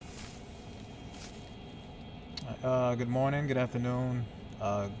Good morning, good afternoon,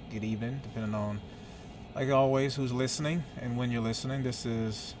 good evening, depending on, like always, who's listening and when you're listening. This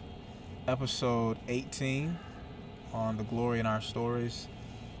is episode 18 on the glory in our stories.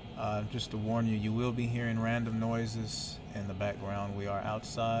 Just to warn you, you will be hearing random noises in the background. We are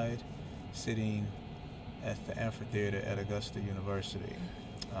outside, sitting at the amphitheater at Augusta University.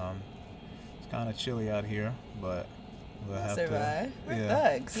 It's kind of chilly out here, but we'll have survive. to. We're Yeah.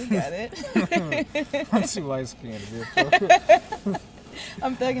 thugs. We got it. I'm too light skinned to be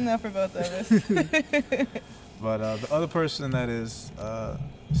I'm thug enough for both of us. But the other person that is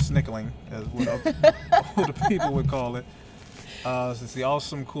snickling, as what older people would call it, is the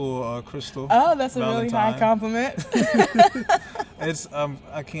awesome, cool Crystal. Oh, that's a Valentine. really high compliment. It's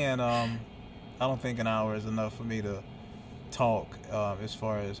I can't I don't think an hour is enough for me to talk as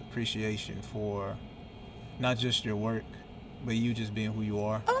far as appreciation for not just your work, but you just being who you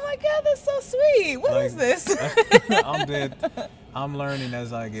are. Oh my God, that's so sweet. What is this? I'm dead. I'm learning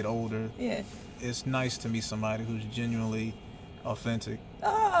as I get older. Yeah. It's nice to meet somebody who's genuinely authentic Oh.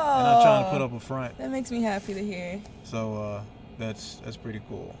 and not trying to put up a front. That makes me happy to hear. So that's pretty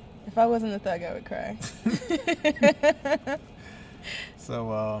cool. If I wasn't a thug, I would cry.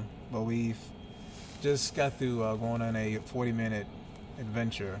 So but we've just got through going on a 40-minute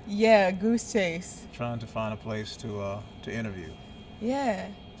adventure Yeah, goose chase. trying to find a place to interview. Yeah.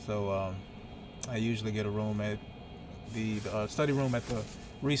 So I usually get a room at the study room at the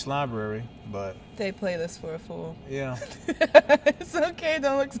Reese Library, but They play this for a fool. yeah, It's okay,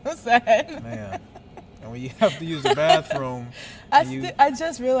 don't look so sad. man. And when you have to use the bathroom, I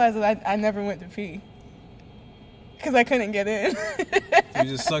just realized that I never went to pee. Because I couldn't get in. you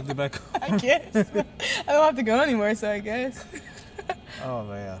just sucked it back I on. guess. I don't have to go anymore, so I guess. Oh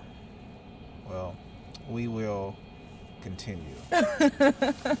man. Well, we will continue.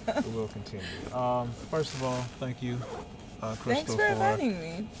 We will continue. First of all, thank you, Thanks Crystal, for inviting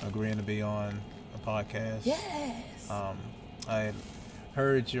me. agreeing to be on the podcast. Yes. I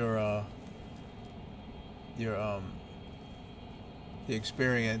heard your the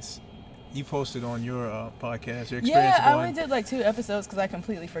experience you posted on your podcast. Your experience Yeah, I going. only did like 2 episodes because I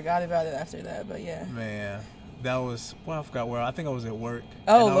completely forgot about it after that, but yeah. Man, that was, well, I forgot where. I think I was at work.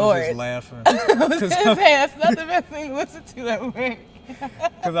 Oh, and I Lord. was just laughing. I was going to say, that's not the best thing to listen to at work.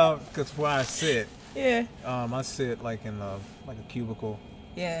 Because where I sit, Yeah. I sit like in a cubicle,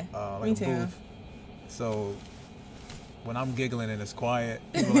 Yeah. like Me a too. booth. So when I'm giggling and it's quiet,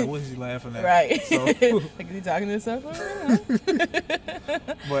 people are like, what is he laughing at? Right. So, Like, is he talking to himself?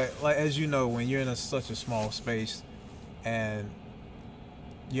 but like, as you know, when you're in such a small space and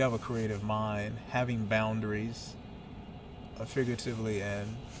you have a creative mind, having boundaries, figuratively and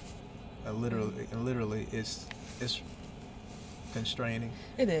literally, it's constraining,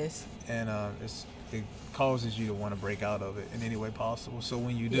 It is. and it causes you to want to break out of it in any way possible. So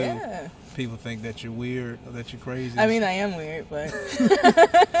when you do, Yeah. people think that you're weird or that you're crazy. I mean, I am weird, but.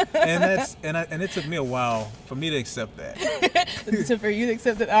 and it took me a while for me to accept that. So for you to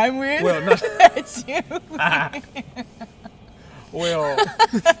accept that I'm weird? Well, no. It's you.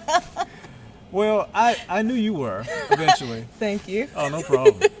 Well, I knew you were eventually. Thank you. Oh, no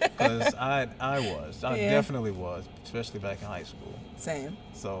problem. Because I Yeah. definitely was, especially back in high school. Same.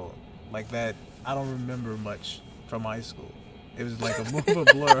 So like that, I don't remember much from high school. It was like a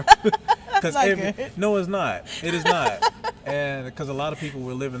blur. That's not good. No, it's not. It is not. And because a lot of people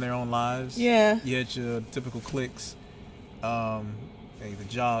were living their own lives. Yeah. You had your typical cliques, the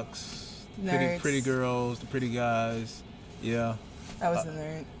jocks, Nerds. pretty girls, the pretty guys. Yeah. I was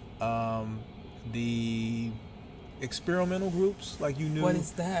a nerd. The experimental groups, like you knew. What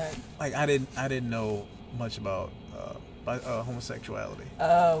is that? Like I didn't know much about homosexuality.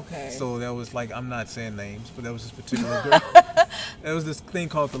 Oh, okay. So there was, like, I'm not saying names, but there was this particular girl. There was this thing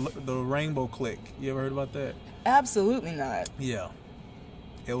called the Rainbow Clique. You ever heard about that? Absolutely not. Yeah.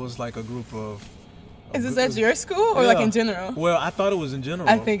 It was like a group of. Is this at your school or like Yeah. in general? Well, I thought it was in general.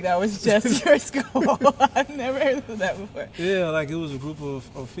 I think that was just your school. I've never heard of that before. Yeah, like it was a group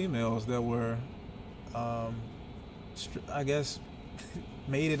of females that were, I guess,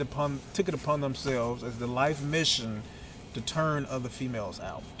 took it upon themselves as the life mission to turn other females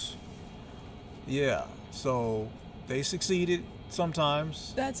out. Yeah, so they succeeded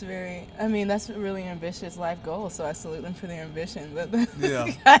sometimes. That's a really ambitious life goal, so I salute them for their ambition. But that's Yeah.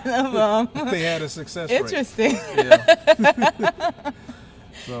 kind of They had a success rate. interesting. Yeah.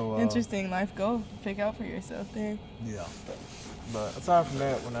 So Interesting life goal to pick out for yourself there. Yeah. But aside from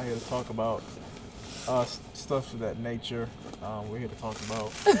that, we're not here to talk about stuff of that nature. We're here to talk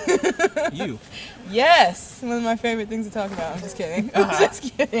about you. Yes, one of my favorite things to talk about. I'm just kidding. I'm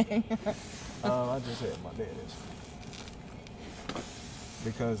just kidding. I just had my dad is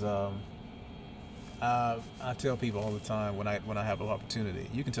because I tell people all the time when I have an opportunity,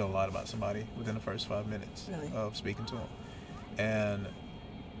 you can tell a lot about somebody within the first 5 minutes Really? of speaking to them. And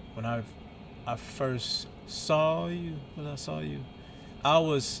when I first saw you,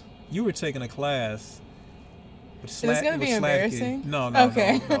 you were taking a class. Is this gonna be embarrassing? No.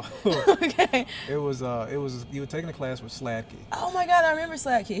 Okay. No. Okay. It was you were taking a class with Sladky. Oh my God, I remember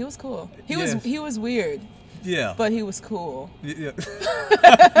Slacky. He was cool. He was weird, Yeah. but he was cool. Yeah.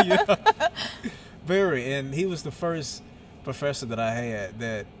 Yeah. Very. And he was the first professor that I had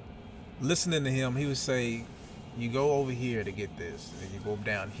that, listening to him, he would say, you go over here to get this, and you go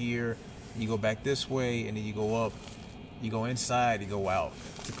down here, you go back this way, and then you go up, you go inside, you go out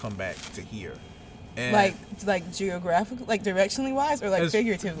to come back to here. And like geographical, like directionally wise, or like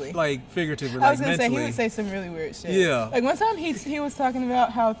figuratively? Like figuratively. I was gonna mentally. say he would say some really weird shit. Yeah. Like one time he was talking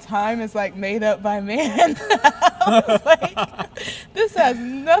about how time is like made up by man. I was like, this has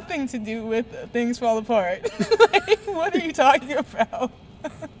nothing to do with things fall apart. Like, what are you talking about?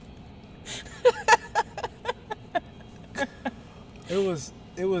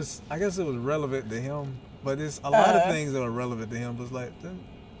 It was. I guess it was relevant to him, but it's a lot of things that are relevant to him. Was like,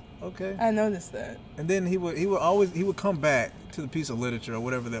 okay. I noticed that. And then he would come back to the piece of literature or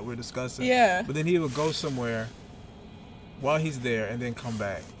whatever that we're discussing. Yeah. But then he would go somewhere while he's there and then come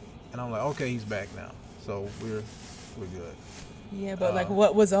back, and I'm like, okay, he's back now, so we're good. Yeah, but like,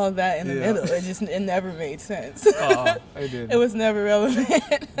 what was all that in the middle? It never made sense. It didn't. It was never relevant.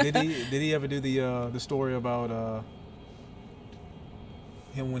 Did he ever do the story about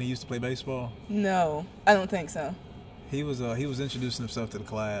him when he used to play baseball? No, I don't think so. He was introducing himself to the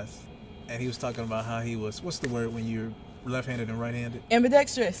class, and he was talking about how he was, what's the word when you're left-handed and right-handed?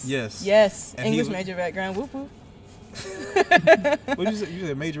 Ambidextrous. Yes. Yes. And English major background. Whoop whoop. What did you say? You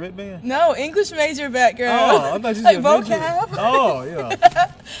said majorette band? No, English major background. Oh, I thought you like said vocab. Oh, yeah.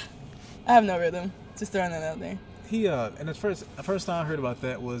 I have no rhythm. Just throwing that out there. He and the first time I heard about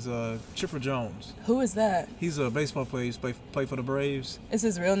that was Chipper Jones. Who is that? He's a baseball player. He's play for the Braves. Is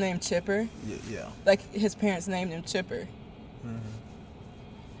his real name Chipper? Yeah. Like his parents named him Chipper. Mm-hmm.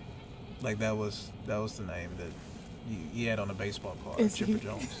 Like that was the name that he had on a baseball card. Chipper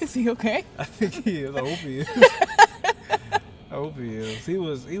Jones. Is he okay? I think he is. I hope he is. I hope he is. He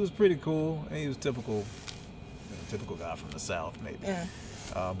was pretty cool, and he was typical guy from the South, maybe. Yeah.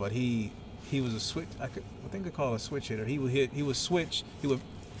 But he was a switch. I think they call it a switch hitter. He would hit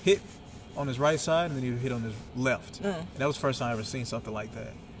on his right side, and then he would hit on his left. And that was the first time I ever seen something like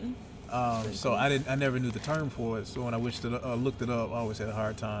that. So I never knew the term for it. So when I looked it up, I always had a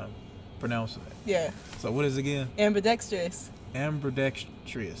hard time pronouncing it. Yeah. So what is it again? Ambidextrous.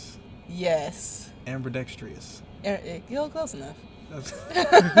 Ambidextrous. Yes. Ambidextrous. You're close enough.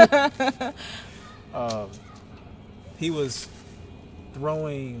 He was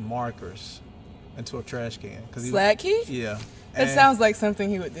throwing markers into a trash can. Slacky? Yeah. It sounds like something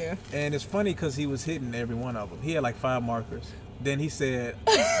he would do. And it's funny because he was hitting every one of them. He had like 5 markers. Then he said,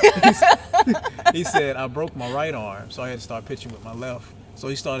 I broke my right arm, so I had to start pitching with my left. So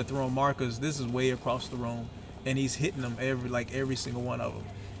he started throwing markers. This is way across the room, and he's hitting them every single one of them.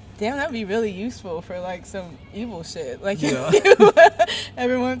 Damn, that'd be really useful for like some evil shit. Like, yeah. If you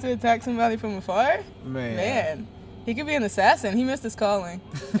ever want to attack somebody from afar, man, he could be an assassin. He missed his calling.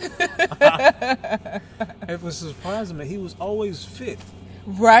 It was surprising that he was always fit.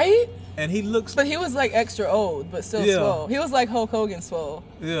 Right? And he looks... But he was like extra old, but still swole. He was like Hulk Hogan swole.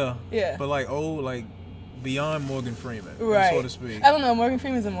 Yeah. Yeah. But like old, like beyond Morgan Freeman, right? So to speak. I don't know. Morgan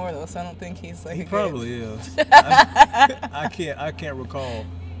Freeman's immortal, so I don't think he's like. He probably is. I can't recall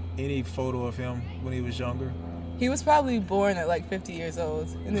any photo of him when he was younger. He was probably born at like 50 years old,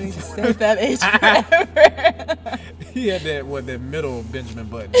 and then he just stayed that age forever. He had that middle Benjamin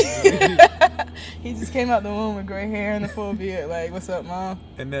Button. He just came out the womb with gray hair and a full beard. Like, what's up, mom?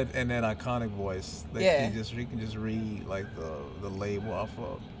 And that iconic voice. That he can just read like the label off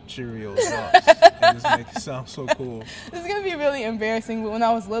of Cheerios box and just make it sound so cool. This is gonna be really embarrassing, but when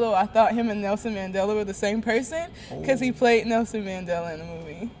I was little, I thought him and Nelson Mandela were the same person because he played Nelson Mandela in the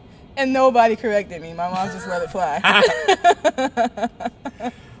movie. And nobody corrected me. My mom just let it fly.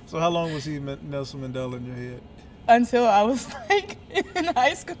 So how long was he Nelson Mandela in your head? Until I was like in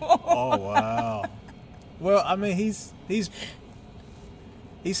high school. Oh wow. Well, I mean, he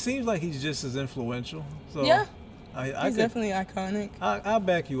seems like he's just as influential. So yeah. He's definitely iconic. I'll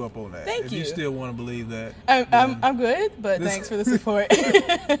back you up on that. Thank you. If you still want to believe that. I'm good, but thanks for the support.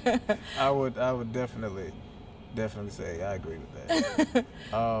 I would definitely definitely say I agree with that.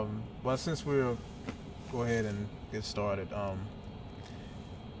 Well, since we'll go ahead and get started.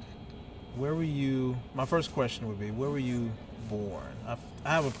 Where were you? My first question would be, where were you born? I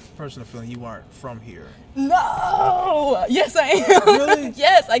have a personal feeling you aren't from here. No! Yes, I am. Really?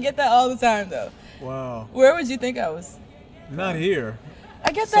 Yes, I get that all the time, though. Wow. Where would you think I was? Not here.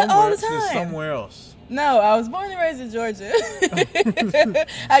 I get that all the Just time. somewhere else. No, I was born and raised in Georgia. I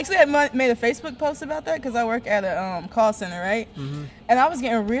actually had made a Facebook post about that because I work at a call center, right? Mm-hmm. And I was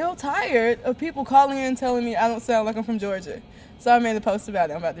getting real tired of people calling in and telling me I don't sound like I'm from Georgia. So I made a post about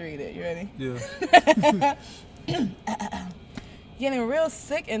it. I'm about to read it. You ready? Yeah. Getting real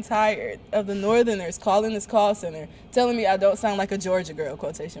sick and tired of the Northerners calling this call center, telling me I don't sound like a Georgia girl,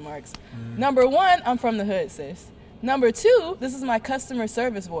 quotation marks. Number one, I'm from the hood, sis. Number two, this is my customer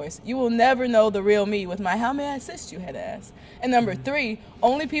service voice. You will never know the real me with my how may I assist you head ass. And number three,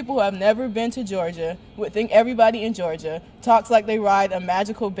 only people who have never been to Georgia would think everybody in Georgia talks like they ride a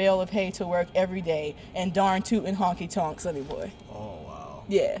magical bale of hay to work every day and darn tootin' honky tonk, sonny boy. Oh, wow.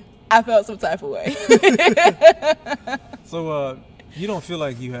 Yeah, I felt some type of way. So, you don't feel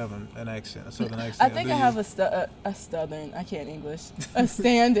like you have an accent, a southern accent? I think I have a southern, I can't English, a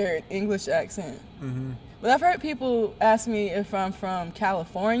standard English accent. Mm-hmm. But I've heard people ask me if I'm from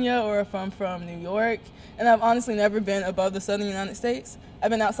California or if I'm from New York, and I've honestly never been above the southern United States. I've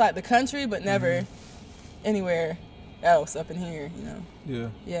been outside the country, but never anywhere else up in here, you know. Yeah.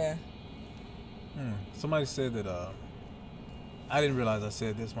 Yeah. Somebody said that, I didn't realize I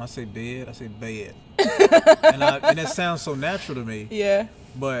said this. When I say bed, I say bed. and it sounds so natural to me. Yeah.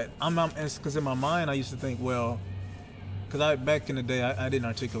 But because in my mind I used to think, well, because back in the day I didn't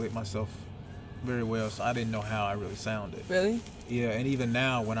articulate myself very well, so I didn't know how I really sounded. Really? Yeah, and even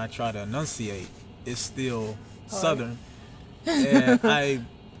now when I try to enunciate, it's still southern. And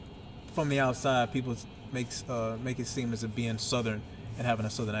from the outside, people make it seem as if being southern and having a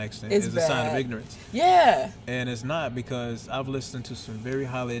southern accent is a sign of ignorance. Yeah. And it's not, because I've listened to some very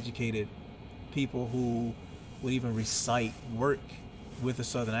highly educated people who would even recite work with a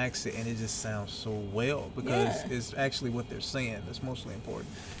southern accent, and it just sounds so well because it's actually what they're saying that's mostly important.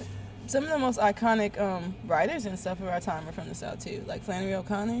 Some of the most iconic writers and stuff of our time are from the South too, like Flannery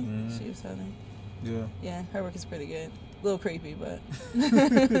O'Connor. She was Southern. Yeah. Yeah, her work is pretty good. A little creepy, but.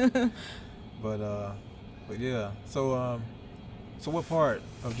 but yeah. So what part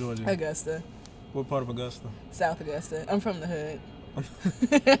of Georgia? Augusta. What part of Augusta? South Augusta. I'm from the hood. I'm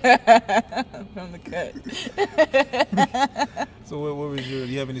from the cut. So what was do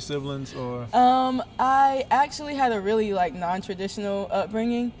you have any siblings or? I actually had a really non-traditional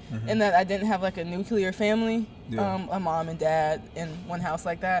upbringing in that I didn't have a nuclear family. Yeah. A mom and dad in one house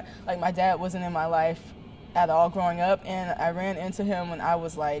like that. My dad wasn't in my life at all growing up, and I ran into him when I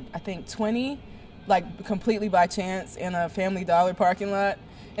was I think 20, completely by chance in a Family Dollar parking lot.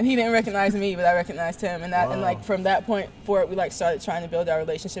 And he didn't recognize me, but I recognized him. And and from that point forward, we started trying to build our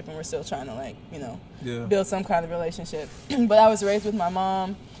relationship, and we're still trying to build some kind of relationship. But I was raised with my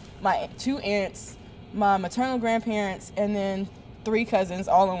mom, my 2 aunts, my maternal grandparents, and then 3 cousins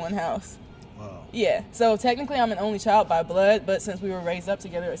all in one house. Wow. Yeah. So technically, I'm an only child by blood, but since we were raised up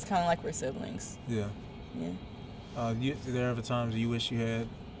together, it's kind of like we're siblings. Yeah. Yeah. There ever times you wish you had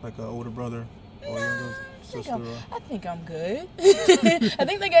an older brother or younger sister? I think I'm good. I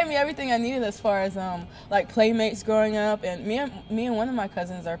think they gave me everything I needed as far as playmates growing up, and me and one of my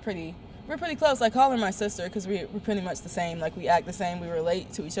cousins we're pretty close. I call her my sister because we're pretty much the same. We act the same. We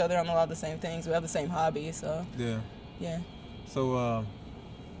relate to each other on a lot of the same things. We have the same hobbies. So yeah. So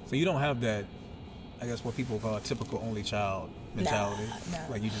you don't have that, I guess what people call a typical only child mentality.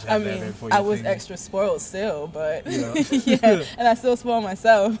 Nah. You just have that there for you. I was extra spoiled still, but yeah. And I still spoil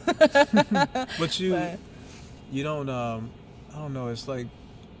myself. But you don't. I don't know. It's you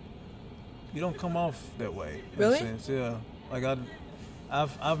don't come off that way. Really? In a sense. Yeah.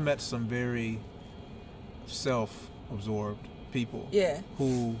 I've met some very self-absorbed people. Yeah.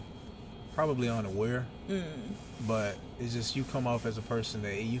 Who probably aren't aware. But it's just you come off as a person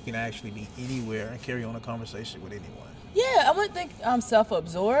that you can actually be anywhere and carry on a conversation with anyone. Yeah, I wouldn't think I'm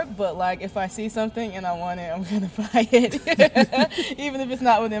self-absorbed, but if I see something and I want it, I'm gonna buy it, even if it's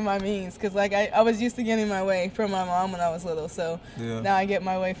not within my means. Because I was used to getting my way from my mom when I was little, so now I get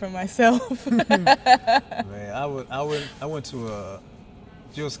my way from myself. Man, I went to a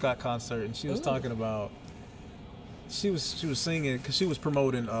Jill Scott concert, and she was talking about she was singing because she was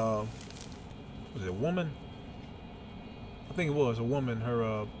promoting was it a Woman? I think it was a Woman.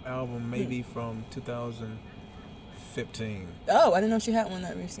 Her album maybe from 2015. Oh, I didn't know she had one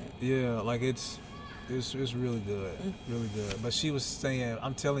that recent. Yeah, It's really good, really good. But she was saying,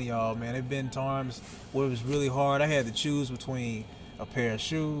 I'm telling y'all, man, there've been times where it was really hard. I had to choose between a pair of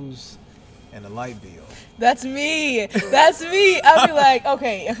shoes and a light bill. That's me. That's me. I'll be like,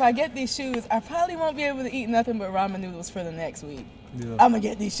 okay, if I get these shoes, I probably won't be able to eat nothing but ramen noodles for the next week. Yeah. I'm gonna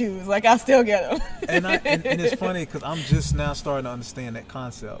get these shoes. Like, I'll still get them. and it's funny because I'm just now starting to understand that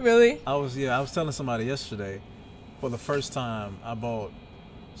concept. Really? I was telling somebody yesterday, for the first time, I bought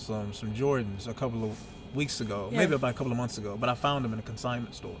some Jordans a couple of weeks ago, maybe about a couple of months ago, but I found them in a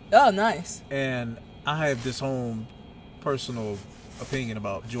consignment store. Oh, nice. And I have this own personal opinion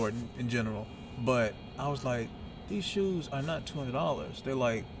about Jordan in general, but I was like, these shoes are not $200. They're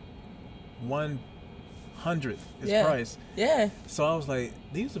like 100 is price. Yeah. So I was like,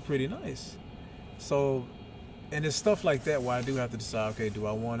 these are pretty nice. So, and it's stuff like that where I do have to decide, okay, do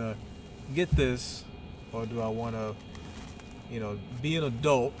I want to get this or do I want to, be an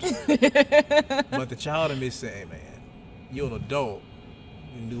adult? But the child in me saying, man, you're an adult.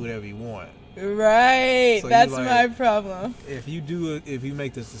 You can do whatever you want. Right. So that's like, my problem. If you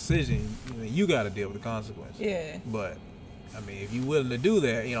make this decision, you got to deal with the consequences. Yeah. But I mean, if you're willing to do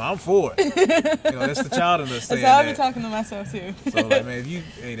that, I'm for it. That's the child in us saying that's how I be that. talking to myself too. So like,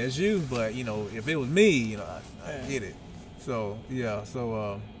 man, that's you. But if it was me, I get it. So yeah.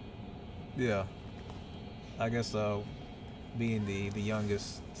 So yeah. I guess being the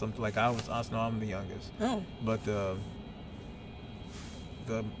youngest, something like I know I'm the youngest. Oh. But the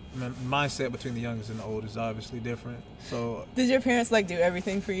mindset between the youngest and the oldest is obviously different. So did your parents do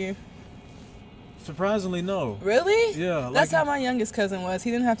everything for you? Surprisingly, no. Really? Yeah. That's how my youngest cousin was. He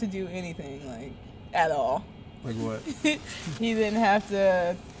didn't have to do anything, at all. Like what? He didn't have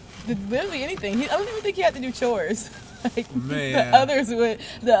to literally anything. I don't even think he had to do chores. Man.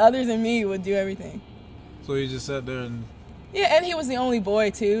 The others and me would do everything. So he just sat there and... Yeah, and he was the only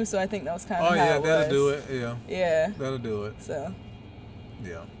boy too, so I think that was kind of how it was. that'll do it. Yeah. Yeah. That'll do it. So.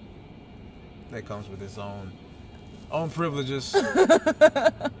 Yeah. That comes with its own privileges.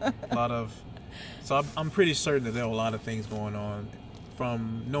 So I'm pretty certain that there were a lot of things going on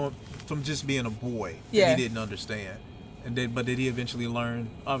from just being a boy that he didn't understand. But did he eventually learn?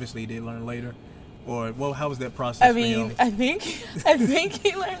 Obviously, he did learn later. Or how was that process for him? I think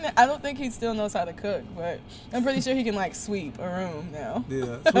he learned that. I don't think he still knows how to cook, but I'm pretty sure he can sweep a room now.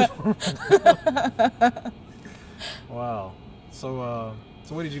 Yeah. Wow. So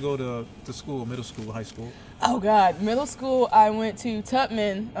where did you go to school? Middle school, high school? Oh God, middle school I went to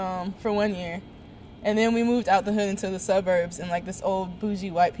Tupman for 1 year. And then we moved out the hood into the suburbs in this old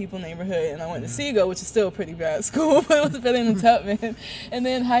bougie white people neighborhood. And I went to Seago, which is still a pretty bad school, but it was better than Tupman. And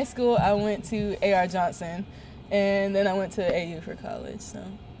then high school, I went to A.R. Johnson. And then I went to AU for college. So.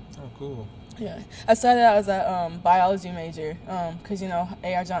 Oh, cool. Yeah. I started out as a biology major because,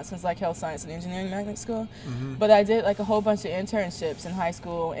 A.R. Johnson's health science and engineering magnet school. Mm-hmm. But I did a whole bunch of internships in high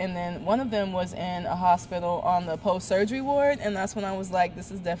school. And then one of them was in a hospital on the post-surgery ward. And that's when I was like, this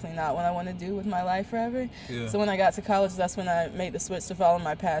is definitely not what I want to do with my life forever. Yeah. So when I got to college, that's when I made the switch to follow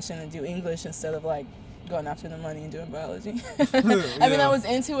my passion and do English instead of going after the money and doing biology. I mean, I was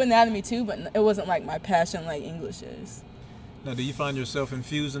into anatomy too, but it wasn't my passion like English is. Now, do you find yourself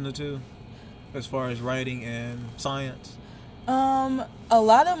infusing the two? As far as writing and science? A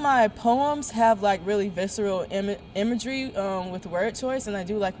lot of my poems have really visceral imagery with word choice, and I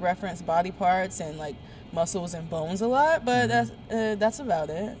do reference body parts and muscles and bones a lot, but that's about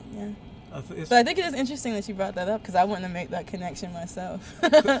it. Yeah. But I think it is interesting that you brought that up because I wouldn't have made that connection myself.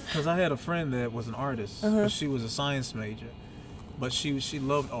 Because I had a friend that was an artist, but she was a science major, but she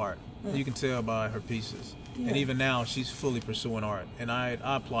loved art. You can tell by her pieces. Yeah. And even now, she's fully pursuing art. And I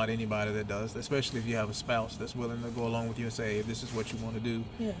applaud anybody that does, especially if you have a spouse that's willing to go along with you and say, hey, if this is what you want to do,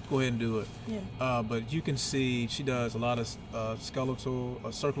 go ahead and do it. Yeah. But you can see she does a lot of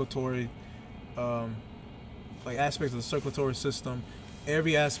circulatory, aspects of the circulatory system.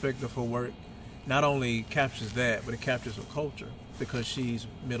 Every aspect of her work not only captures that, but it captures her culture because she's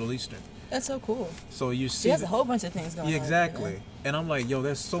Middle Eastern. That's so cool. So you see... She has a whole bunch of things going on. Exactly. And I'm like, yo,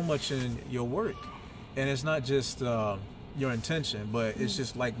 there's so much in your work. And it's not just your intention, but it's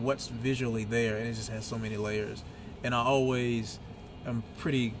just what's visually there, and it just has so many layers. And I always am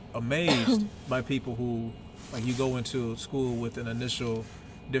pretty amazed by people who, you go into school with an initial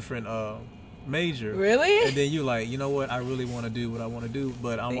different major. Really? And then you're you know what, I really want to do what I want to do,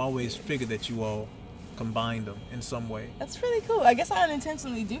 but I'm always figured that you all combine them in some way. That's really cool. I guess I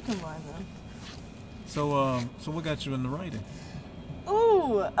unintentionally do combine them. So what got you into writing?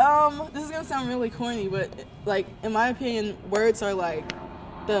 Ooh, this is gonna sound really corny, but in my opinion, words are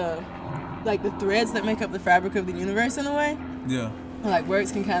the threads that make up the fabric of the universe in a way. Yeah. Like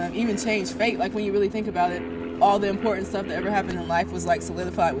words can kind of even change fate. Like when you really think about it, all the important stuff that ever happened in life was like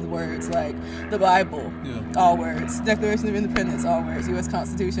solidified with words. Like the Bible, all words. Declaration of Independence, all words. U.S.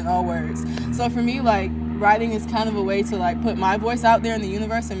 Constitution, all words. So for me, like writing is kind of a way to like put my voice out there in the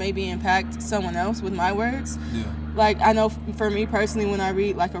universe and maybe impact someone else with my words. Like I know for me personally, when I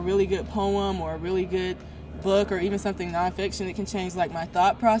read like a really good poem or a really good book or even something nonfiction, it can change like my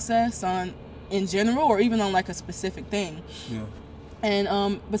thought process on in general or even on like a specific thing.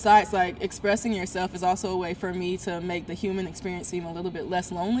 And besides, like, expressing yourself is also a way for me to make the human experience seem a little bit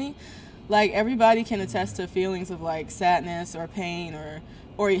less lonely. Like, everybody can attest to feelings of, like, sadness or pain or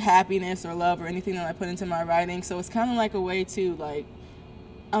happiness or love or anything that I put into my writing. So it's kind of like a way to, like,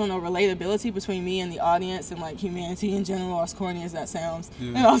 I don't know, relatability between me and the audience and, like, humanity in general, as corny as that sounds.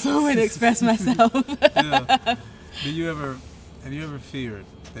 And also a way to express myself. Have you ever feared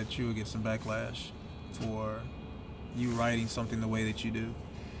that you would get some backlash for you writing something the way that you do?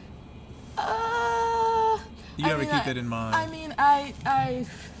 You ever keep that in mind? I mean,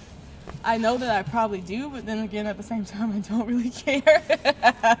 I know that I probably do, but then again, at the same time, I don't really care.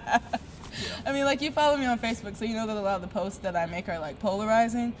 I mean, like, you follow me on Facebook, so you know that a lot of the posts that I make are, like,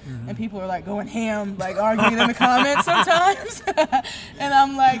 polarizing, and people are, like, going ham, like, arguing in the comments sometimes. And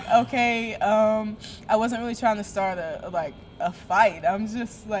I'm like, okay, I wasn't really trying to start a fight. I'm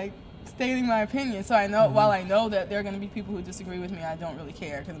just, like, stating my opinion. So I know, while I know that there are going to be people who disagree with me, I don't really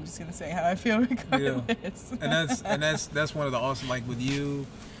care, because I'm just going to say how I feel regardless. And that's one of the awesome, like, with you,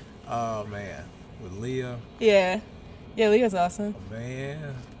 oh, man, with Leah. Yeah, Leah's awesome.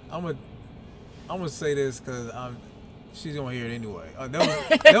 Man, I'm gonna say this because she's gonna hear it anyway.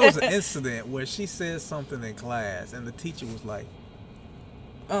 There was an incident where she said something in class, and the teacher was like,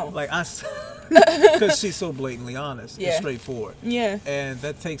 because she's so blatantly honest and straightforward. And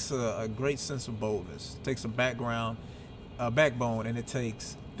that takes a great sense of boldness. It takes a backbone, and it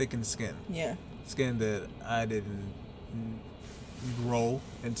takes thickened skin. Skin that I didn't grow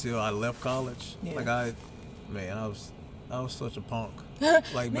until I left college. Like I was such a punk.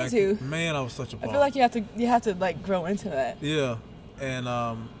 Like Me too. Man, I was such a punk. I feel like you have to like grow into that. Yeah, and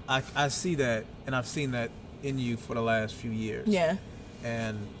I see that, and I've seen that in you for the last few years.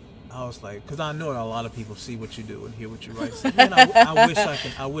 And I was like, because I know that a lot of people see what you do and hear what you write. So, man,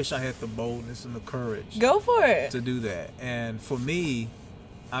 I wish I had the boldness and the courage. Go for it. To do that. And for me,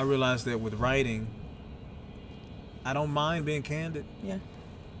 I realized that with writing, I don't mind being candid.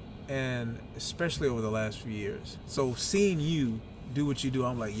 And especially over the last few years. So seeing you do what you do,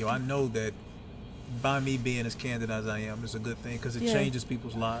 I'm like, yo, I know that by me being as candid as I am is a good thing, because it changes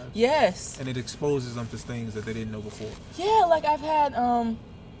people's lives. And it exposes them to things that they didn't know before. Like I've had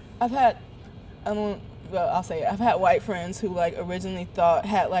white friends who like originally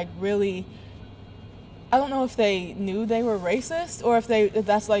had like really, I don't know if they knew they were racist or if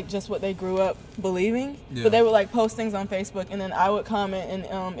that's like just what they grew up believing. But they would like post things on Facebook, and then I would comment, and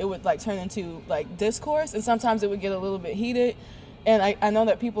it would like turn into like discourse, and sometimes it would get a little bit heated. And I know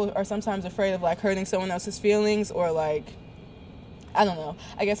that people are sometimes afraid of like hurting someone else's feelings, or like, I don't know,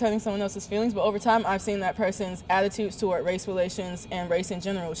 I guess hurting someone else's feelings. But over time, I've seen that person's attitudes toward race relations and race in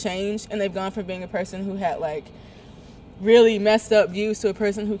general change, and they've gone from being a person who had like really messed up views to a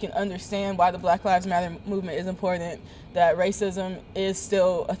person who can understand why the Black Lives Matter movement is important, that racism is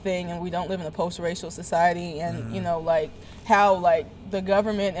still a thing, and we don't live in a post-racial society, and you know, like how like the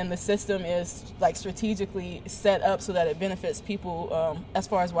government and the system is like strategically set up so that it benefits people as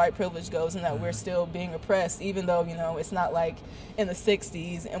far as white privilege goes, and that we're still being oppressed, even though, you know, it's not like in the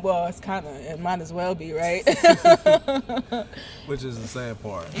 60s, and well, it might as well be, right? Which is the sad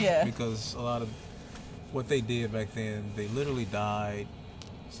part. Because a lot of what they did back then, they literally died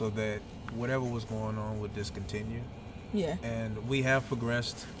so that whatever was going on would discontinue. And we have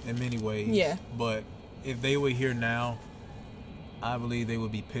progressed in many ways. But if they were here now, I believe they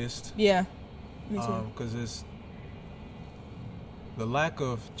would be pissed. Me too. Because it's the lack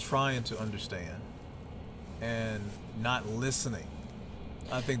of trying to understand and not listening.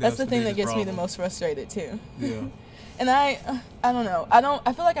 I think that's the thing that gets problem. me the most frustrated too. And I don't know. I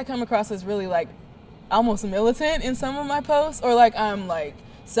feel like I come across as really like almost militant in some of my posts, or like I'm like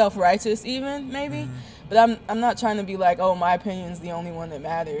self-righteous even maybe. But I'm not trying to be like, oh, my opinion's the only one that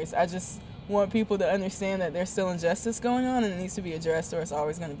matters. I just want people to understand that there's still injustice going on, and it needs to be addressed, or it's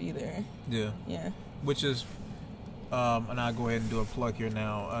always going to be there. Which is, and I'll go ahead and do a plug here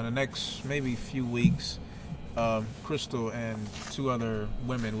now. In the next maybe few weeks, Crystal and 2 other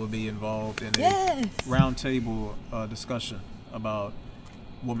women will be involved in a roundtable discussion about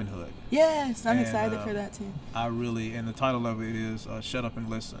womanhood. I'm excited for that too. And the title of it is Shut Up and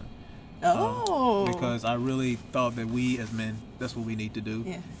Listen. Oh. Because I really thought that we as men, that's what we need to do.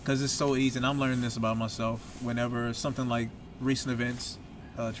 Yeah. Because it's so easy, and I'm learning this about myself. Whenever something like recent events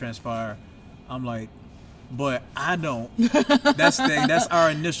transpire, I'm like, but I don't. That's our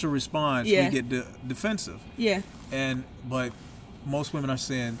initial response. Yeah. We get defensive. Yeah. But most women are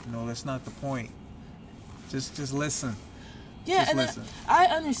saying, no, that's not the point. Just listen. Yeah, Just and listen. I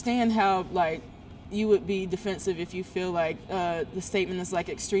understand how like you would be defensive if you feel like the statement is like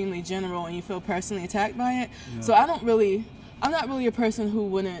extremely general and you feel personally attacked by it. Yeah. So I'm not really a person who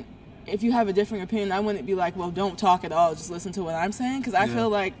wouldn't, if you have a different opinion, I wouldn't be like, well, don't talk at all, just listen to what I'm saying, because I feel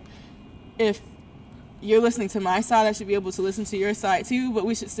like if you're listening to my side, I should be able to listen to your side too, but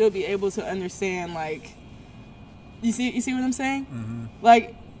we should still be able to understand, like, you see what I'm saying? Mm-hmm.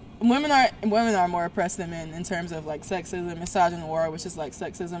 Like, women are more oppressed than men in terms of like sexism, misogynoir, which is like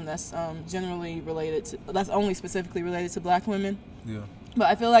sexism that's that's only specifically related to black women. Yeah. But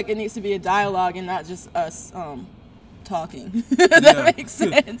I feel like it needs to be a dialogue and not just us talking. That makes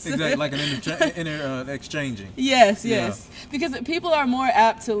sense. Exactly, like an exchanging. Yes. Yeah. Because people are more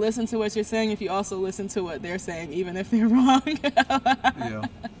apt to listen to what you're saying if you also listen to what they're saying, even if they're wrong. Yeah.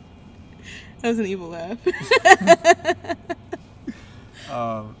 That was an evil laugh.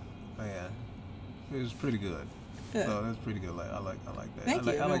 Man, it was pretty good. Yeah. So that's pretty good. I like that. Thank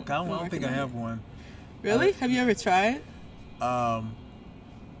you. I don't think I have one. Really? Have you ever tried? I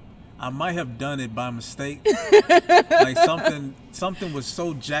might have done it by mistake. Like something was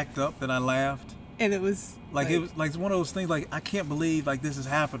so jacked up that I laughed. And it was like it was like one of those things. Like, I can't believe like this is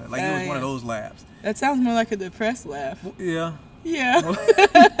happening. Like it was one of those laughs. That sounds more like a depressed laugh. Yeah. Yeah.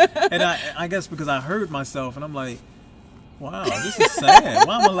 And I guess because I heard myself and I'm like, wow, this is sad.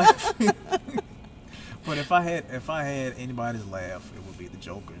 Why am I laughing? But if I had anybody's laugh, it would be the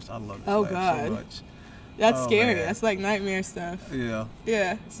Joker's. I love this laugh so much. That's scary. Man. That's like nightmare stuff. Yeah.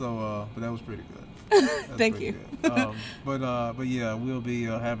 Yeah. So, but that was pretty good. Thank you. But yeah, we'll be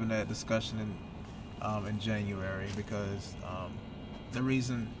having that discussion in January because the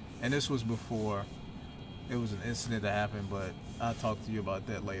reason, and this was before it was an incident that happened, but I'll talk to you about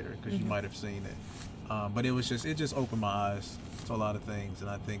that later because you might have seen it. But it just opened my eyes to a lot of things, and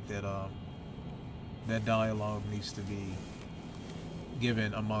I think that that dialogue needs to be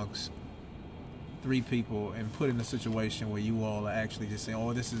given amongst 3 people and put in a situation where you all are actually just saying,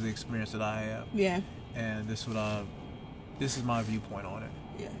 "Oh, this is the experience that I have." Yeah. And this is my viewpoint on it.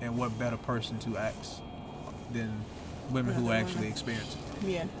 Yeah. And what better person to ask than women who actually experience it.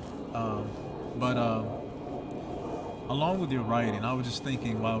 Yeah. But along with your writing, I was just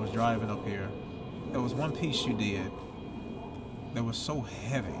thinking while I was driving up here, there was one piece you did that was so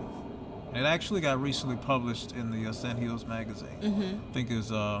heavy. And it actually got recently published in the Sand Hills magazine. Mm-hmm. I think it's,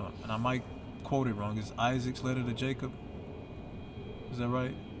 and I might quote it wrong, it's Isaac's letter to Jacob. Is that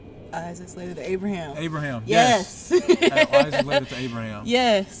right? Isaac's letter to Abraham. Abraham, yes. Isaac's letter to Abraham.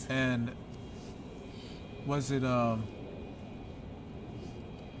 Yes. And was it, hold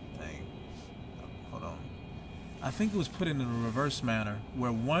on. I think it was put in a reverse manner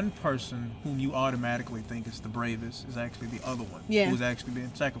where one person whom you automatically think is the bravest is actually the other one who's actually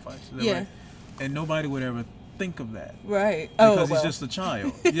being sacrificed. Is that right? And nobody would ever think of that. Right. Because he's just a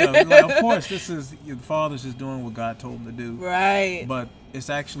child. Yeah, like, of course, the father's just doing what God told him to do. Right. But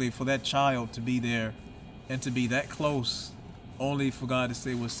it's actually for that child to be there and to be that close, only for God to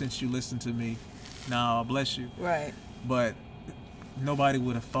say, well, since you listened to me, now I'll bless you. Right. But nobody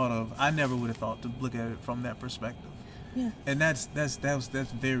would have I never would have thought to look at it from that perspective. Yeah. And that's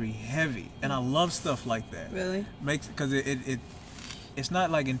very heavy. And I love stuff like that. Really? Because it's not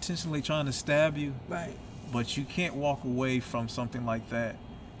like intentionally trying to stab you. Right. But you can't walk away from something like that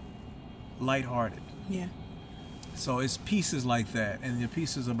lighthearted. Yeah. So it's pieces like that, and the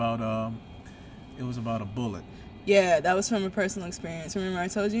pieces about it was about a bullet. Yeah, that was from a personal experience. Remember I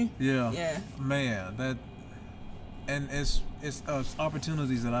told you? Yeah. Yeah. Man, that, and it's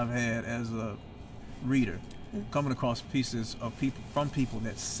opportunities that I've had as a reader, coming across pieces of people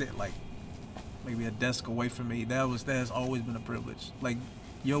that sit like maybe a desk away from me. That has always been a privilege. Like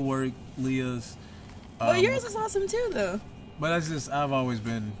your work, Leah's. Well, yours is awesome too, though. But that's just, I've always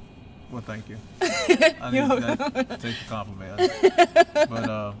been, well, thank you. Take the compliment.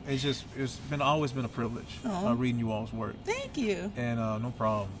 But it's always been a privilege reading you all's work. Thank you. And no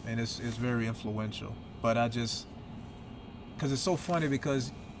problem. And it's very influential. But because it's so funny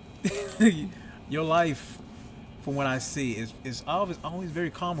because your life, from what I see, is always very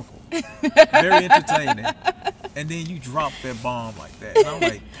comical, very entertaining. And then you drop that bomb like that. And I'm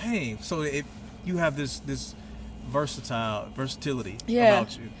like, dang. So you have this versatility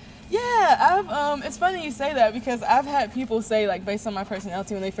about you. Yeah, it's funny you say that because I've had people say, like, based on my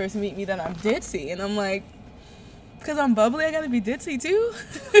personality when they first meet me that I'm ditzy. And I'm like, because I'm bubbly, I gotta be ditzy too?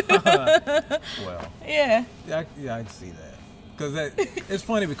 Well. Yeah. I can see that. Because it's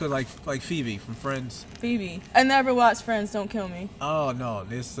funny because, like Phoebe from Friends. Phoebe. I never watched Friends, don't kill me. Oh, no.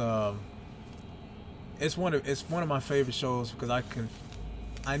 It's one of my favorite shows because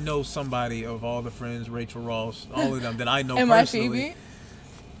I know somebody of all the Friends, Rachel Ross, all of them that I know Am personally. I Phoebe?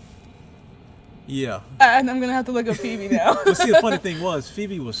 Yeah. I'm going to have to look up Phoebe now. But see, the funny thing was,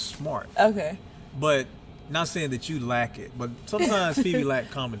 Phoebe was smart. Okay. But not saying that you lack it, but sometimes Phoebe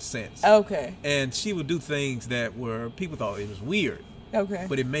lacked common sense. Okay. And she would do things that people thought it was weird. Okay.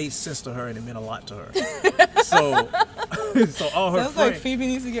 But it made sense to her and it meant a lot to her. So all her Sounds friends, like Phoebe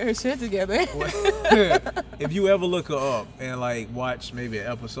needs to get her shit together. if you ever look her up and like watch maybe an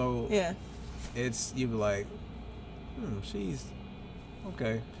episode, Yeah. you be like, she's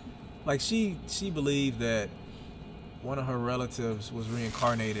okay. Like she believed that one of her relatives was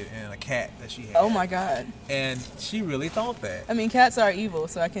reincarnated in a cat that she had. Oh my God. And she really thought that. I mean, cats are evil,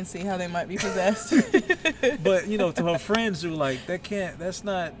 so I can see how they might be possessed. But to her friends who were like, that's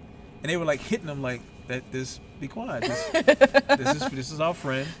not, and they were like hitting them like be quiet. This is our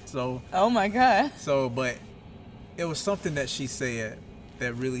friend. So. Oh my God. So, but it was something that she said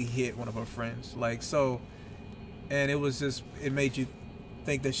that really hit one of her friends. Like so, and it made you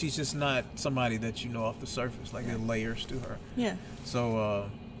think that she's just not somebody that you know off the surface. Like, there are layers to her. Yeah. So,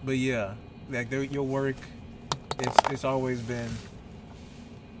 but yeah, like your work, it's always been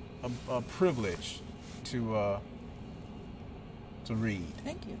a privilege to read.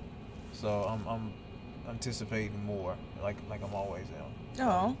 Thank you. So I'm anticipating more, like I'm always am.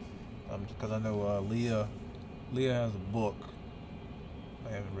 Oh. Because I know Leah has a book.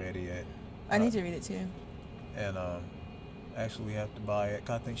 I haven't read it yet. I need to read it too. And actually, we have to buy it.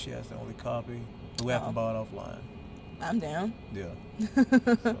 'Cause I think she has the only copy. We have to buy it offline. I'm down. Yeah.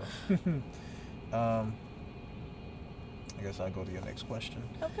 So, I guess I'll go to your next question.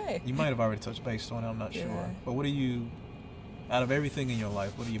 Okay. You might have already touched base on it. I'm not sure. But what are you, out of everything in your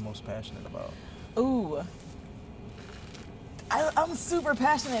life, what are you most passionate about? Ooh. I'm super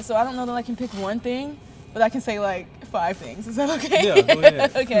passionate, so I don't know that I can pick one thing, but I can say like 5 things. Is that okay? Yeah, go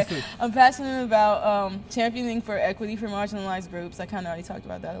ahead. Okay. I'm passionate about championing for equity for marginalized groups. I kind of already talked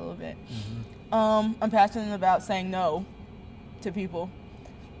about that a little bit. Mm-hmm. I'm passionate about saying no to people.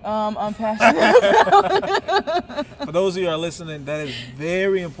 I'm passionate about... For those of you who are listening, that is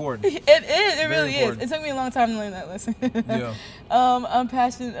very important. It is. It really important. is. It took me a long time to learn that lesson. Yeah. I'm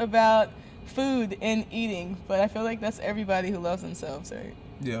passionate about food and eating, but I feel like that's everybody who loves themselves, right?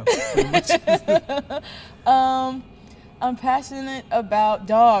 Yeah. I'm passionate about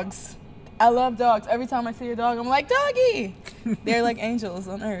dogs. I love dogs. Every time I see a dog, I'm like, doggy! They're like angels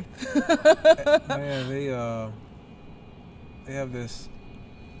on earth. Man, they have this,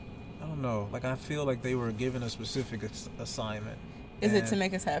 I don't know, like I feel like they were given a specific assignment. Is it to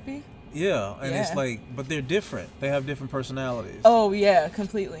make us happy? Yeah, and Yeah. it's like, but they're different. They have different personalities. Oh, yeah,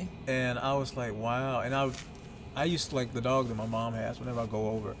 completely. And I was like, wow. And I used to like the dog that my mom has. Whenever I go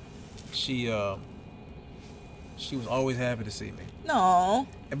over, she was always happy to see me. No.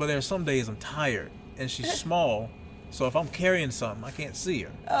 But there are some days I'm tired, and she's small, so if I'm carrying something, I can't see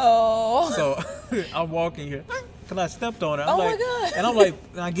her. Oh. So I'm walking here. Cause I stepped on her. Oh my God. And I'm like,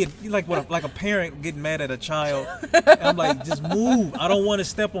 I get like a parent getting mad at a child. And I'm like, just move. I don't want to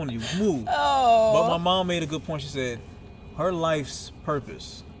step on you. Move. Oh. But my mom made a good point. She said, her life's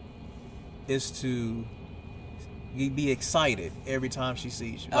purpose is to be excited every time she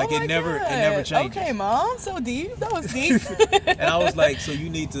sees you. Like Oh my it never God. changes. Okay, Mom. So deep. That was deep. And I was like, so you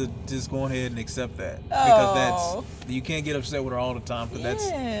need to just go ahead and accept that, because you can't get upset with her all the time,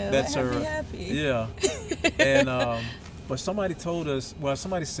 because that's her. Happy. Yeah. And but somebody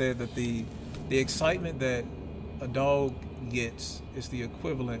said that the excitement that a dog gets is the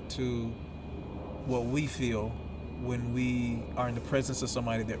equivalent to what we feel when we are in the presence of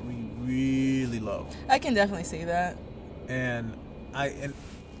somebody that we really love. I can definitely see that. And I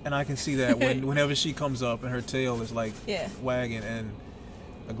can see that whenever she comes up and her tail is like wagging and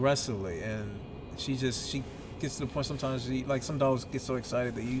aggressively, and she gets to the point sometimes some dogs get so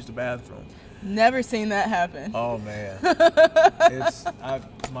excited they use the bathroom. Never seen that happen. Oh man.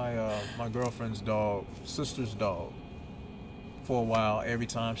 My girlfriend's sister's dog. For a while, every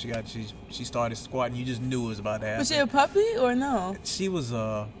time she started squatting, you just knew it was about to happen. Was she a puppy or no? She's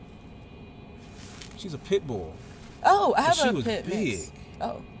a pit bull. Oh, I have She a was pit big. mix.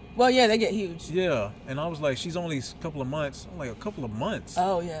 Oh, well, yeah, they get huge. Yeah, and I was like, she's only a couple of months. I'm like, a couple of months.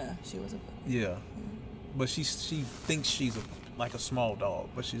 Oh yeah, she was a puppy. Yeah, but she thinks she's like a small dog,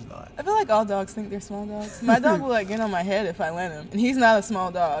 but she's not. I feel like all dogs think they're small dogs. My dog will like get on my head if I let him, and he's not a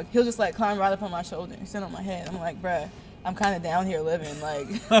small dog. He'll just like climb right up on my shoulder and sit on my head. I'm like, bruh, I'm kind of down here living. Like,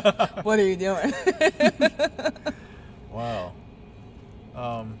 what are you doing? Wow.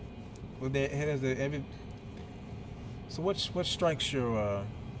 So what strikes your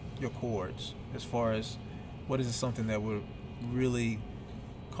chords as far as what is something that would really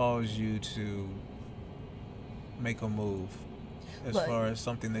cause you to make a move as far as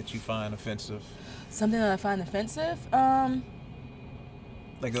something that you find offensive? Something that I find offensive?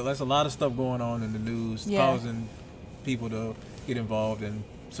 Like there's a lot of stuff going on in the news causing people to get involved in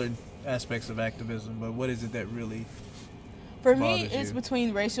certain aspects of activism, but what is it that really for me bothers it's you?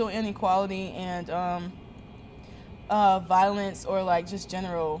 between racial inequality and violence or like just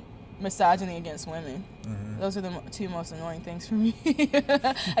general misogyny against women. Mm-hmm. Those are the two most annoying things for me.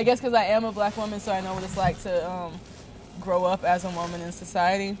 I guess because I am a black woman, so I know what it's like to grow up as a woman in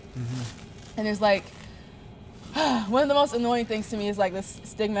society. Mm-hmm. And it's like one of the most annoying things to me is like this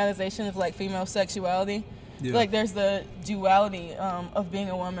stigmatization of like female sexuality. Yeah. Like there's the duality of being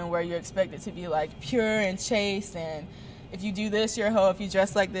a woman where you're expected to be like pure and chaste, and if you do this, you're a hoe. If you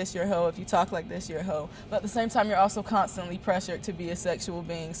dress like this, you're a hoe. If you talk like this, you're a hoe. But at the same time, you're also constantly pressured to be a sexual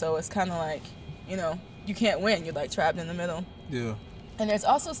being. So it's kind of like, you know, you can't win. You're like trapped in the middle. Yeah. And there's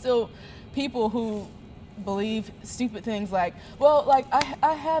also still people who believe stupid things like, well, like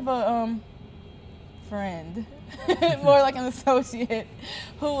I have a friend, more like an associate,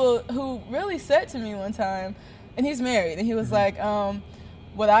 who really said to me one time, and he's married, and he was like,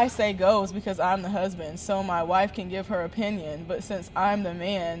 what I say goes because I'm the husband, so my wife can give her opinion, but since I'm the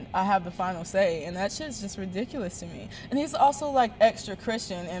man, I have the final say, and that shit's just ridiculous to me. And he's also like extra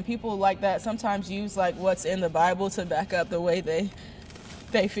Christian, and people like that sometimes use like what's in the Bible to back up the way they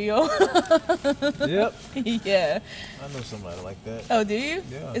feel. Yep. Yeah. I know somebody like that. Oh, do you?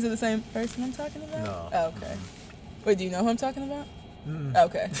 Yeah. Is it the same person I'm talking about? No. Oh, okay. Wait, do you know who I'm talking about? Mm-mm.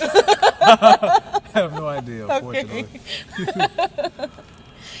 Okay. I have no idea, Okay. unfortunately.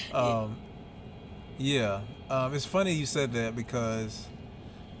 It's funny you said that because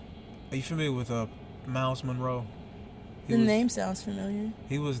are you familiar with Miles Monroe? The name sounds familiar.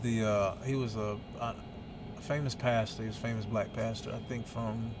 He was a famous pastor. He was a famous black pastor.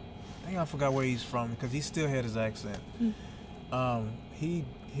 I forgot where he's from because he still had his accent.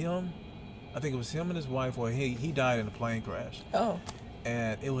 I think it was him and his wife, or he died in a plane crash. Oh.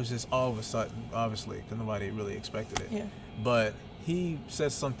 And it was just all of a sudden, obviously, because nobody really expected it. Yeah. But he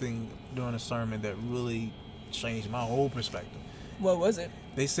said something during a sermon that really changed my whole perspective. What was it?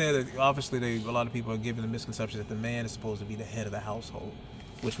 They said that obviously a lot of people are given the misconception that the man is supposed to be the head of the household,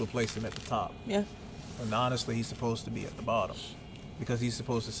 which will place him at the top. Yeah. And honestly, he's supposed to be at the bottom because he's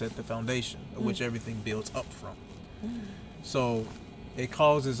supposed to set the foundation of which everything builds up from. So it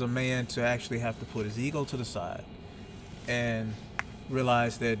causes a man to actually have to put his ego to the side and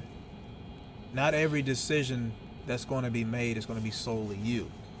realize that not every decision that's going to be made is going to be solely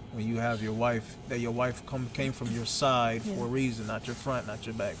you. When you have your wife, that your wife came from your side for a reason, not your front, not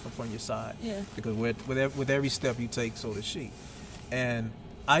your back, but from your side. Yeah. Because with every step you take, so does she. And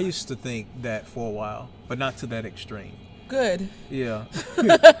I used to think that for a while, but not to that extreme. Good. Yeah.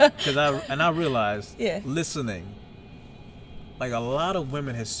 Because I realized listening, like a lot of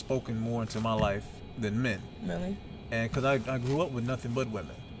women has spoken more into my life than men. Really? And because I grew up with nothing but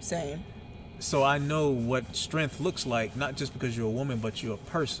women. Same. So I know what strength looks like, not just because you're a woman, but you're a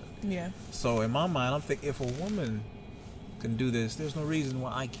person. Yeah. So in my mind, I'm thinking if a woman can do this, there's no reason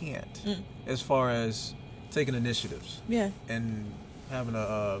why I can't. As far as taking initiatives. Yeah. And having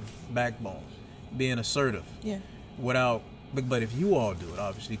a backbone, being assertive. Yeah. But if you all do it,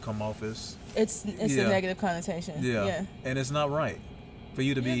 obviously come off as... It's a negative connotation. Yeah. And it's not right. For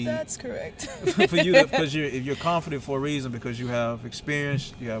you to be... that's correct. Because if you're confident for a reason, because you have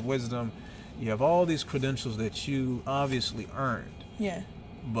experience, you have wisdom, you have all these credentials that you obviously earned. Yeah.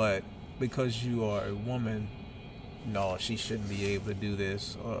 But because you are a woman, no, she shouldn't be able to do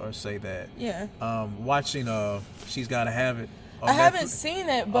this or say that. Yeah. Watching She's Gotta Have It. I haven't seen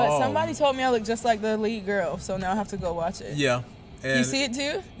it, but somebody told me I look just like the lead girl, so now I have to go watch it. Yeah. And you see it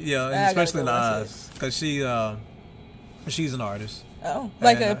too? Yeah, and especially in the eyes, because she's an artist. Oh,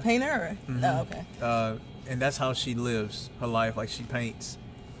 like a painter? Oh, okay. And that's how she lives her life. Like she paints,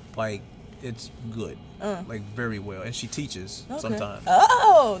 like it's good, like very well, and she teaches sometimes.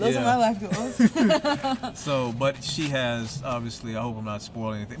 Oh, those are my life goals. So, but she has obviously. I hope I'm not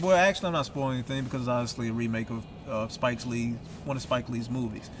spoiling anything. Well, actually, I'm not spoiling anything because it's obviously a remake of one of Spike Lee's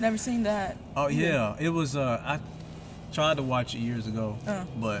movies. Never seen that. Oh yeah, it was. I tried to watch it years ago,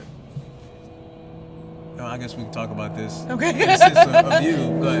 but I guess we can talk about this. Okay. In the sense of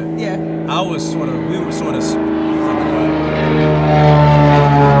you, but Yeah. we were sort of.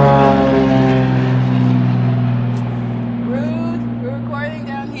 Rude. We're recording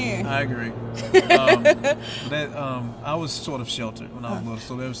down here. I agree. I was sort of sheltered when I was little,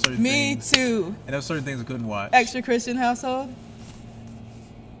 so there were certain Me things. too. And there were certain things I couldn't watch. Extra Christian household?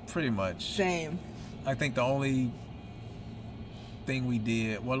 Pretty much. Same. I think the only thing we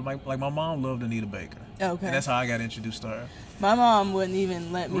did, well, my mom loved Anita Baker. Okay. And that's how I got introduced to her. My mom wouldn't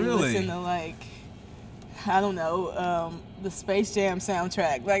even let me Really? listen to, like, I don't know, the Space Jam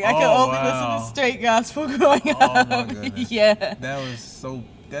soundtrack. Like, I could Oh, only wow. listen to straight gospel growing Oh, up. my goodness. Yeah. That was so,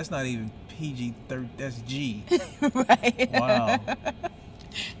 that's not even PG-13, that's G. Right. Wow.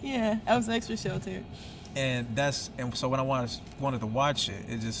 Yeah, I was extra sheltered. And so when I wanted to watch it,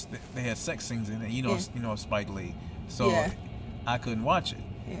 it just, they had sex scenes in it. You know Spike Lee. So Yeah. I couldn't watch it.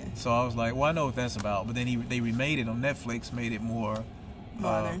 Yeah. So I was like, well, I know what that's about. But then they remade it on Netflix, made it more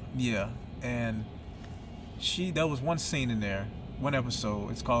Modern. Yeah. And there was one scene in there, one episode.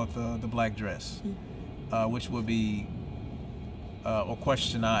 It's called the Black Dress, which would be a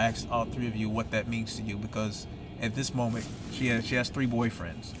question I ask all three of you what that means to you, because at this moment she has 3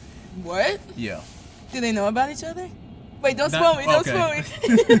 boyfriends. What? Yeah. Do they know about each other? Wait, don't Not- spoil me. Don't okay.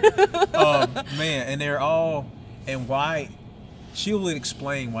 spoil me. Man, and they're all, and why she will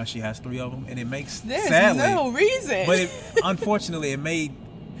explain why she has 3 of them, and it makes There's sadly, no reason. but unfortunately it made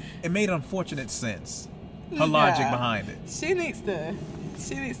unfortunate sense. Her logic Nah. behind it. She needs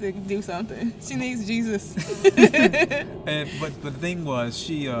to do something. She needs Jesus. And but the thing was,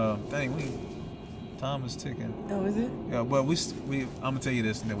 she time is ticking. Oh, is it? Yeah, well we I'm gonna tell you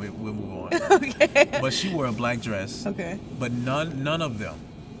this and then we'll move on. Okay. But she wore a black dress. Okay. But none of them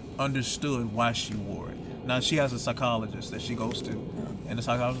understood why she wore it. Now she has a psychologist that she goes to, and the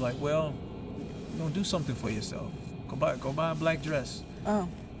psychologist was like, well, do something for yourself. Go buy a black dress. Oh.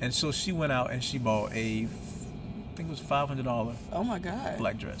 And so she went out and she bought I think it was $500 Oh my God.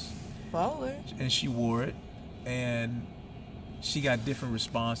 black dress, Baller. and she wore it, and she got different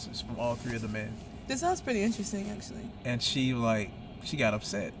responses from all 3 of the men, This sounds pretty interesting, actually. and she got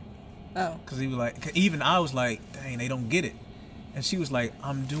upset Oh. because he was like, even I was like, dang, they don't get it, and she was like,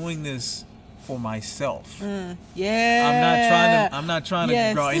 I'm doing this for myself. Yeah. I'm not trying to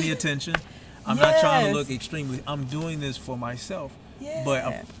Yes. draw any attention. I'm not trying to Yes. look extremely. I'm doing this for myself. Yeah.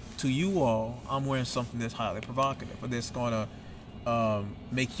 But to you all, I'm wearing something that's highly provocative, or that's going to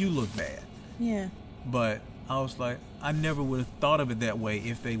make you look bad. Yeah. But I was like, I never would have thought of it that way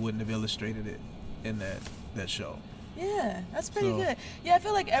if they wouldn't have illustrated it in that show. Yeah, that's pretty So- good. Yeah, I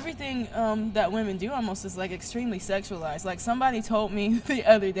feel like everything that women do almost is like extremely sexualized. Like somebody told me the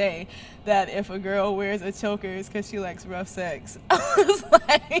other day that if a girl wears a choker, it's because she likes rough sex. I was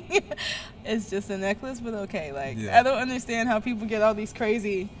like, it's just a necklace, but okay. Like Yeah. I don't understand how people get all these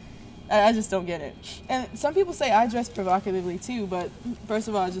crazy. I just don't get it. And some people say I dress provocatively too, but first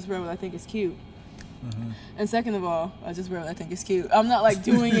of all, I just wear what I think is cute. Mm-hmm. And second of all, I just wear what I think is cute. I'm not like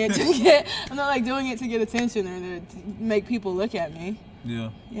doing it to get attention or to make people look at me. Yeah.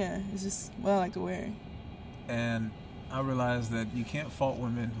 Yeah, it's just what I like to wear. And I realized that you can't fault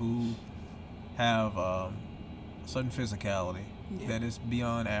women who have certain physicality Yeah. that is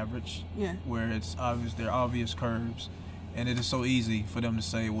beyond average, Yeah. where it's obvious, there are obvious curves, and it is so easy for them to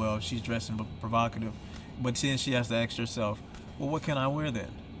say, well, she's dressing provocative, but then she has to ask herself, well, what can I wear then?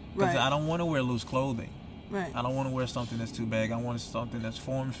 Because Right. I don't want to wear loose clothing. Right. I don't want to wear something that's too big. I want something that's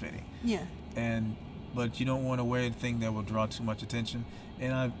form-fitting. Yeah. But you don't want to wear anything that will draw too much attention.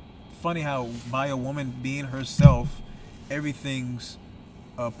 And funny how by a woman being herself, everything's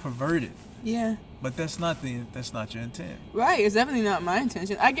perverted. Yeah. But that's not your intent. Right. It's definitely not my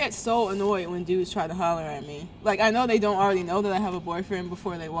intention. I get so annoyed when dudes try to holler at me. Like I know they don't already know that I have a boyfriend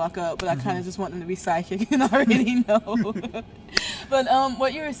before they walk up, but I kind of just want them to be psychic and already know. But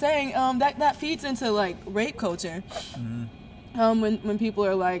what you were saying, that feeds into like rape culture. Mm-hmm. When people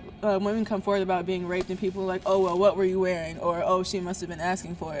are like, women come forward about being raped, and people are like, oh well, what were you wearing? Or oh, she must have been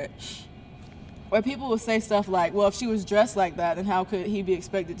asking for it. Or people will say stuff like, well, if she was dressed like that, then how could he be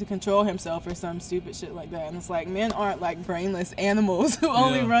expected to control himself or some stupid shit like that? And it's like, men aren't like brainless animals who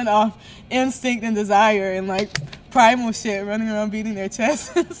only Yeah. run off instinct and desire and like primal shit, running around beating their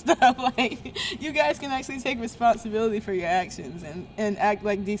chests and stuff. Like, you guys can actually take responsibility for your actions and act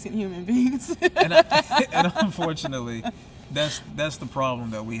like decent human beings. And unfortunately, that's the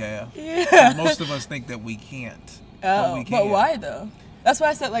problem that we have. Yeah. Most of us think that we can't. Oh, we but can. why though? That's why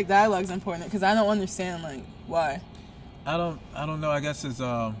I said like dialogue's important, because I don't understand like why. I don't know. I guess it's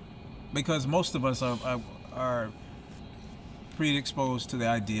because most of us are predisposed to the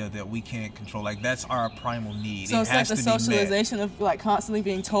idea that we can't control. Like, that's our primal need. So it it's like has the to be met. socialization of like constantly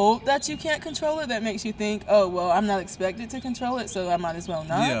being told that you can't control it that makes you think, oh well, I'm not expected to control it, so I might as well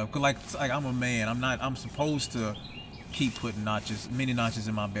not. Yeah, 'cause like I'm a man. I'm supposed to keep putting many notches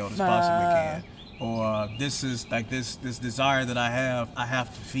in my belt as possibly can. Or this is like this desire that I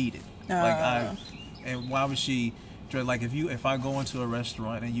have to feed it. And why would she? Like if I go into a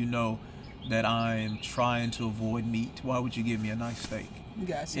restaurant and you know that I'm trying to avoid meat, why would you give me a nice steak?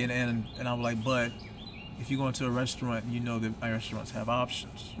 Gotcha. And I'm like, but if you go into a restaurant, you know that restaurants have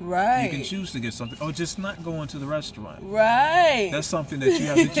options. Right. You can choose to get something, or just not go into the restaurant. Right. That's something that you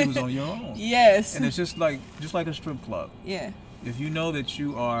have to choose on your own. Yes. And it's just like a strip club. Yeah. If you know that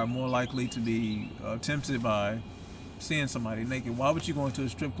you are more likely to be tempted by seeing somebody naked, why would you go into a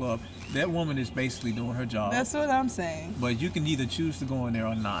strip club? That woman is basically doing her job. That's what I'm saying. But you can either choose to go in there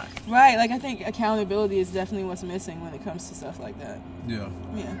or not. Right. Like I think accountability is definitely what's missing when it comes to stuff like that. Yeah.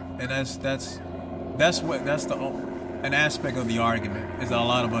 Yeah. And that's an aspect of the argument is that a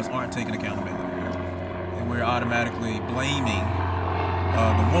lot of us aren't taking accountability, and we're automatically blaming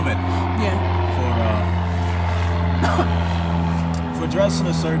the woman. Yeah. For dressing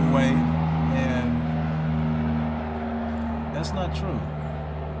a certain way, and that's not true.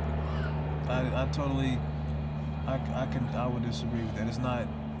 I totally, I would disagree with that.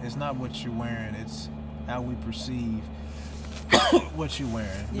 It's not what you're wearing. It's how we perceive what you're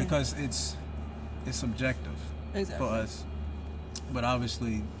wearing, because it's subjective for us. But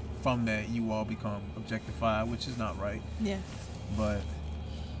obviously, from that, you all become objectified, which is not right. Yeah. But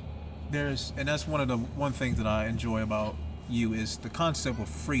that's one thing that I enjoy about you is the concept of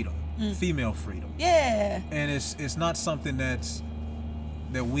freedom, female freedom. Yeah. And it's not something that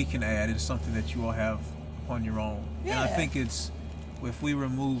we can add. It's something that you all have on your own. Yeah. And I think it's if we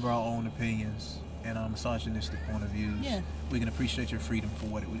remove our own opinions and our misogynistic point of views, we can appreciate your freedom for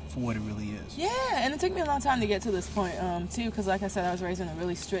what it really is. Yeah, and it took me a long time to get to this point too, because like I said, I was raised in a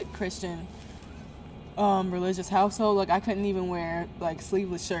really strict Christian religious household. Like I couldn't even wear like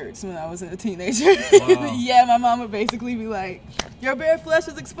sleeveless shirts when I was a teenager. Wow. Yeah, my mom would basically be like, "Your bare flesh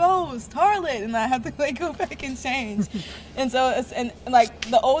is exposed, harlot," and I had to like go back and change. And so like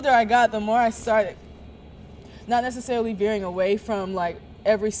the older I got, the more I started not necessarily veering away from like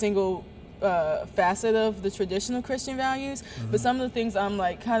every single facet of the traditional Christian values, but some of the things I'm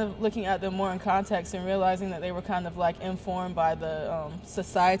like kind of looking at them more in context and realizing that they were kind of like informed by the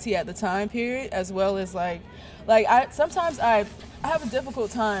society at the time period, as well as like sometimes I have a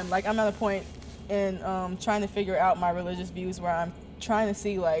difficult time, like I'm at a point in trying to figure out my religious views where I'm trying to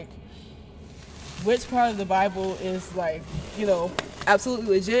see like which part of the Bible is like, you know,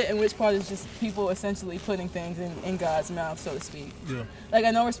 absolutely legit and which part is just people essentially putting things in God's mouth, so to speak. Yeah. Like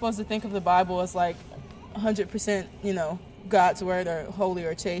I know we're supposed to think of the Bible as like 100%, you know, God's word or holy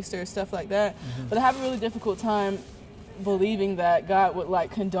or chaste or stuff like that. But I have a really difficult time believing that God would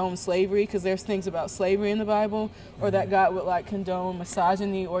like condone slavery, because there's things about slavery in the Bible, or that God would like condone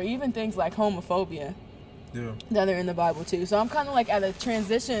misogyny or even things like homophobia that are in the Bible too. So I'm kind of like at a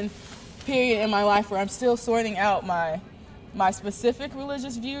transition period in my life where I'm still sorting out my specific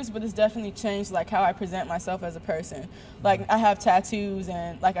religious views, but it's definitely changed like how I present myself as a person. Like I have tattoos,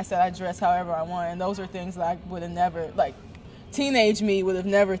 and like I said, I dress however I want, and those are things that I would have never, like teenage me would have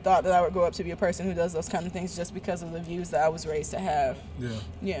never thought that I would grow up to be a person who does those kind of things, just because of the views that I was raised to have. And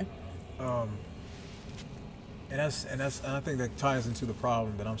I think that ties into the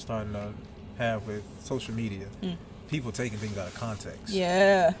problem that I'm starting to have with social media. People taking things out of context.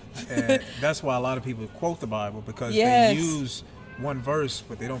 Yeah. And that's why a lot of people quote the Bible, because they use one verse,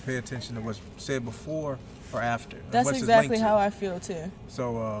 but they don't pay attention to what's said before or after. That's exactly how I feel too.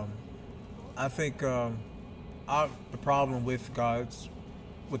 So I think the problem with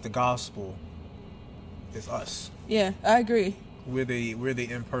the gospel is us. Yeah, I agree. We're the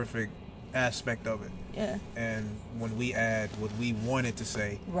imperfect aspect of it. Yeah. And when we add what we wanted to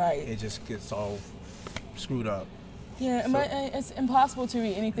say, it just gets all screwed up. Yeah, but it's impossible to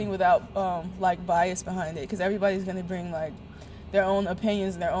read anything without like bias behind it, because everybody's going to bring like their own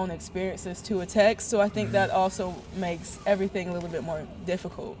opinions and their own experiences to a text. So I think that also makes everything a little bit more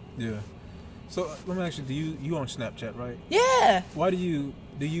difficult. Yeah. So let me ask you: you on Snapchat, right? Yeah. Why do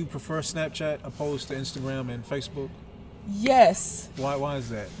you prefer Snapchat opposed to Instagram and Facebook? Yes. Why is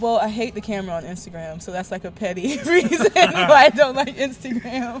that? Well, I hate the camera on Instagram, so that's like a petty reason why I don't like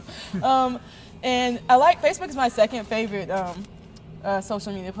Instagram. And I like Facebook is my second favorite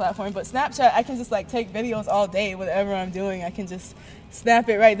social media platform. But Snapchat, I can just like take videos all day, whatever I'm doing. I can just snap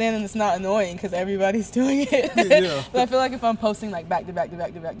it right then, and it's not annoying because everybody's doing it. Yeah. But I feel like if I'm posting like back to back to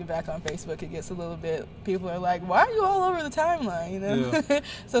back to back to back on Facebook, it gets a little bit. People are like, "Why are you all over the timeline?" You know. Yeah.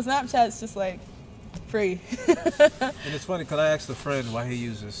 So Snapchat's just like free. And it's funny because I asked a friend why he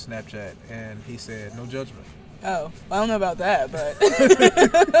uses Snapchat, and he said no judgment. Oh, well, I don't know about that, but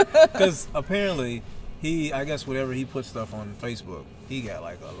Because apparently I guess whatever he puts stuff on Facebook, he got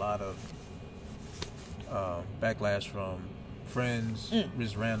like a lot of backlash from friends,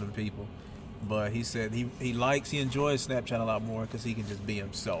 just random people. But he said he enjoys Snapchat a lot more because he can just be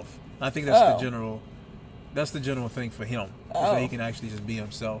himself. I think that's the general thing for him. Is that he can actually just be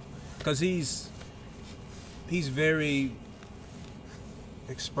himself because he's very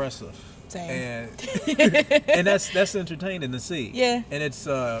expressive. Same. And that's entertaining to see. Yeah. And it's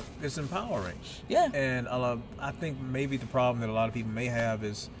empowering. Yeah. And I think maybe the problem that a lot of people may have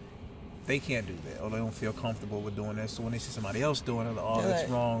is they can't do that, or they don't feel comfortable with doing that. So when they see somebody else doing it, that's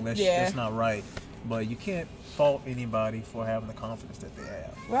wrong. That's not right. But you can't fault anybody for having the confidence that they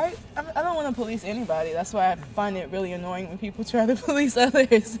have. Right? I don't want to police anybody. That's why I find it really annoying when people try to police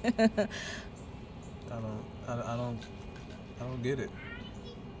others. I don't get it.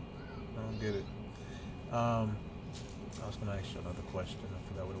 I don't get it. I was going to ask you another question.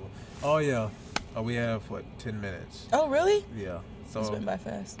 I forgot what it was. Oh, yeah. We have, 10 minutes? Oh, really? Yeah. So It's went by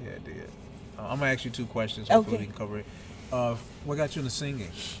fast. Yeah, it did. I'm going to ask you 2 questions. Hopefully we can cover it. What got you into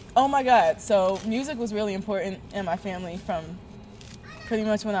singing? Oh, my God. So music was really important in my family from pretty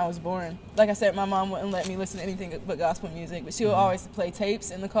much when I was born. Like I said, my mom wouldn't let me listen to anything but gospel music, but she would always play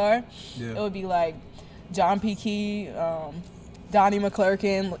tapes in the car. Yeah. It would be like John P. Key, Donnie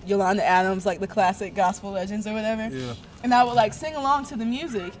McClurkin, Yolanda Adams, like the classic gospel legends or whatever. Yeah. And I would like sing along to the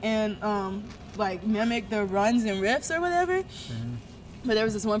music and like mimic the runs and riffs or whatever. Mm-hmm. But there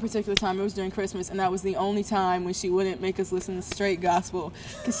was this one particular time, it was during Christmas, and that was the only time when she wouldn't make us listen to straight gospel.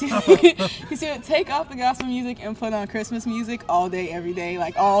 Because she would take off the gospel music and put on Christmas music all day, every day,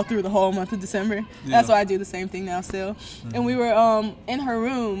 like all through the whole month of December. Yeah. That's why I do the same thing now still. Mm-hmm. And we were in her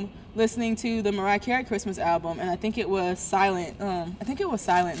room listening to the Mariah Carey Christmas album, and I think it was Silent Night,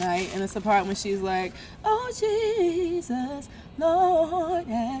 and it's the part when she's like, "Oh Jesus, Lord,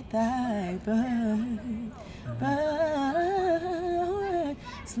 at thy birth,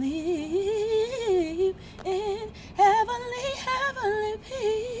 sleep in heavenly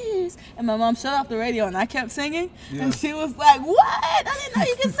peace." And my mom shut off the radio, and I kept singing, and she was like, "What? I didn't know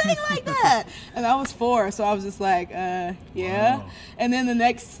you could sing like that." And I was 4, so I was just like, yeah. Wow. And then the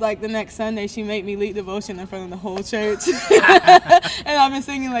next Sunday, she made me lead devotion in front of the whole church, and I've been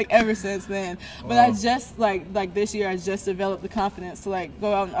singing like ever since then. But I just like this year, I just developed the confidence to like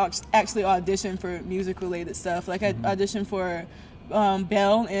go out and actually audition for music related stuff. Like I auditioned for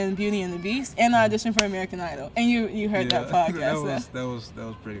Belle and Beauty and the Beast, and I auditioned for American Idol. And you heard that podcast. that was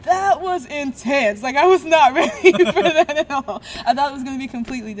pretty fun. That was intense. Like I was not ready for that at all. I thought it was going to be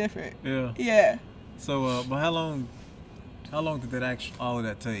completely different. Yeah. Yeah. So, but how long did all of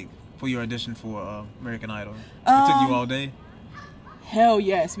that take for your audition for American Idol? It took you all day? Hell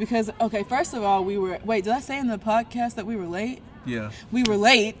yes, because first of all, did I say in the podcast that we were late? Yeah. We were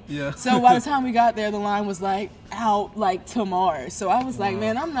late. Yeah. So by the time we got there, the line was like out like to Mars. So I was like,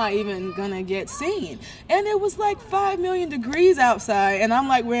 man, I'm not even gonna get seen. And it was like 5 million degrees outside, and I'm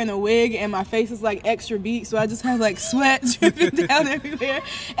like wearing a wig, and my face is like extra beat, so I just have like sweat dripping down everywhere.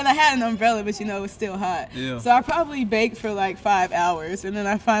 And I had an umbrella, but it was still hot. Yeah. So I probably baked for like 5 hours, and then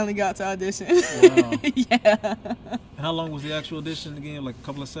I finally got to audition. Wow. Yeah. How long was the actual audition again? Like a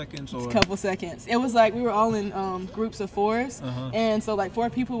couple of seconds? Or? A couple seconds. It was like we were all in groups of 4s. And so like 4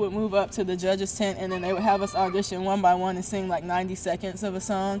 people would move up to the judges tent, and then they would have us audition one by one and sing like 90 seconds of a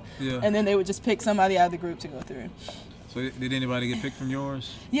song. Yeah. And then they would just pick somebody out of the group to go through. So did anybody get picked from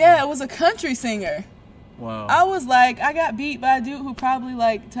yours? Yeah, it was a country singer. Wow. I was like, I got beat by a dude who probably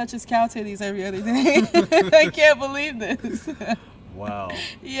like touches cow titties every other day. I can't believe this. Wow.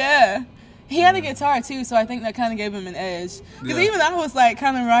 Yeah. He had a guitar too, so I think that kind of gave him an edge. Because even I was like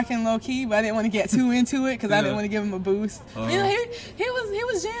kind of rocking low key, but I didn't want to get too into it because I didn't want to give him a boost. You know, he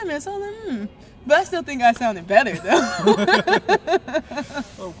was jamming, so I was like, But I still think I sounded better though.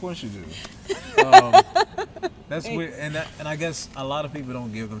 Well, of course you do. That's weird, and I guess a lot of people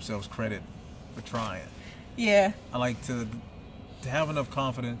don't give themselves credit for trying. Yeah. I like to have enough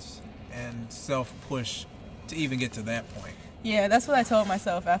confidence and self push to even get to that point. Yeah, that's what I told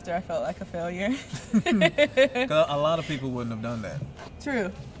myself after I felt like a failure. 'Cause a lot of people wouldn't have done that.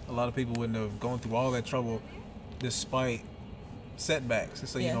 True. A lot of people wouldn't have gone through all that trouble despite setbacks and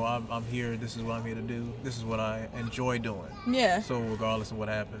say, Yeah. I'm here. This is what I'm here to do. This is what I enjoy doing. Yeah. So regardless of what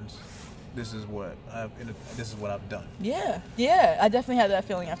happens, this is what I've done. Yeah. I definitely had that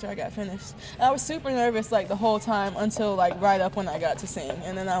feeling after I got finished. I was super nervous like the whole time until like right up when I got to sing,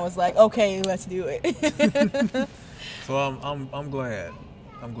 and then I was like, okay, let's do it. So I'm glad.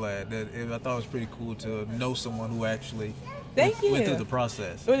 I'm glad that I thought it was pretty cool to know someone who actually went through the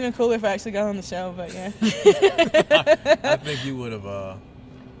process. It would have been cooler if I actually got on the show, but yeah. I think you would have.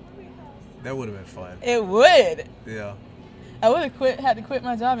 That would have been fun. It would. Yeah. I would have had to quit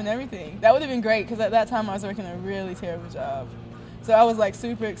my job and everything. That would have been great because at that time I was working a really terrible job. So I was like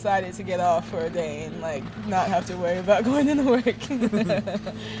super excited to get off for a day and like not have to worry about going into work.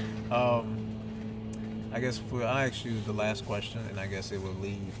 I guess I asked you the last question, and I guess it will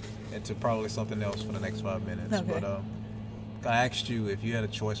lead into probably something else for the next 5 minutes. Okay. But I asked you if you had a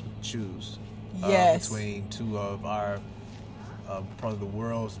choice to choose Yes. between two of our probably the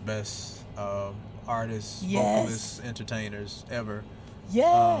world's best artists, Yes. vocalists, entertainers ever.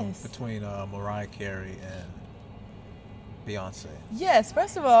 Yes. Between Mariah Carey and Beyonce. Yes,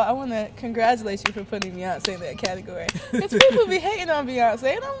 first of all, I want to congratulate you for putting Beyonce in that category. Because people be hating on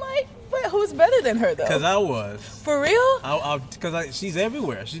Beyonce, and I'm like, but who's better than her, though? Because I was. For real? Because she's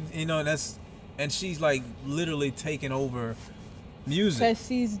everywhere. And she's like literally taking over music. Because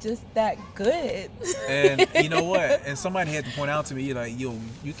she's just that good. And you know what? And somebody had to point out to me, like, yo,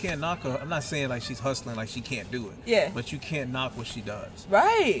 you can't knock her. I'm not saying like she's hustling, like she can't do it. Yeah. But you can't knock what she does.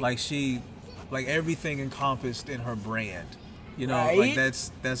 Right. Like everything encompassed in her brand. You know, Right. like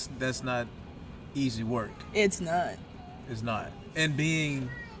that's not easy work. It's not. It's not. And being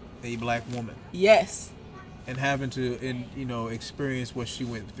a black woman Yes. and having to experience what she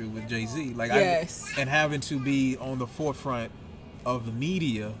went through with Jay-Z. Like Yes. and having to be on the forefront of the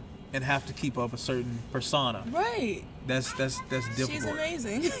media and have to keep up a certain persona. Right. That's difficult. She's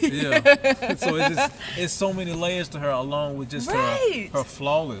amazing. Yeah. So it's so many layers to her, along with just Right. her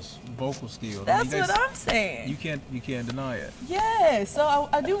flawless vocal skills. That's what I'm saying. You can't deny it. Yeah, so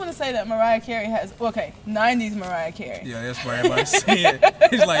I do want to say that Mariah Carey has, 90s Mariah Carey. Yeah, that's why everybody say it.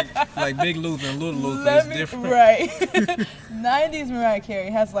 It's like Big Luther and Little Luther. It's different. Right. 90s Mariah Carey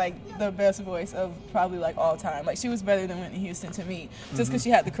has like the best voice of probably like all time. Like she was better than Whitney Houston to me, just because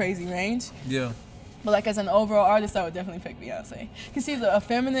she had the crazy range. Yeah. But like as an overall artist, I would definitely pick Beyonce. Because she's a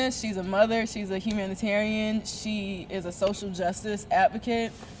feminist, she's a mother, she's a humanitarian, she is a social justice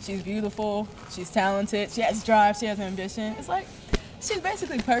advocate, she's beautiful, she's talented, she has drive, she has ambition. It's like, she's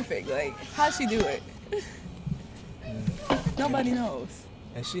basically perfect. Like, how'd she do it? Nobody knows.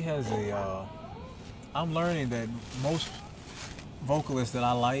 And she has I'm learning that most vocalists that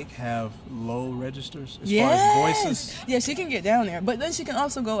I like have low registers as far as voices. Yeah, she can get down there, but then she can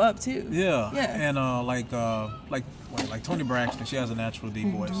also go up too. Yeah. Yeah. And like Toni Braxton, she has a natural deep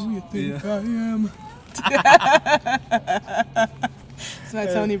voice. Do you think Yeah. I am? It's my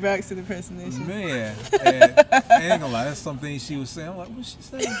Toni Braxton impersonation. Man, and I ain't gonna lie, that's something she was saying. I'm like, what's she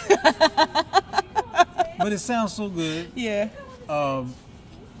saying? But it sounds so good. Yeah. Of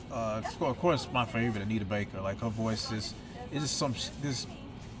course, my favorite, Anita Baker. Like her voice is just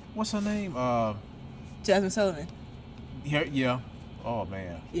what's her name? Jasmine Sullivan. Yeah. Oh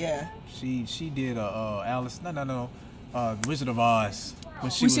man. Yeah. She did Alice. No. Wizard of Oz.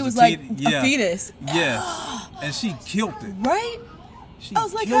 When She was a like yeah. a fetus. Yes. And she killed it. Right? She I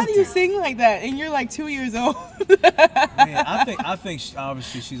was like, killed how do you it. sing like that? And you're like 2 years old. Man, I think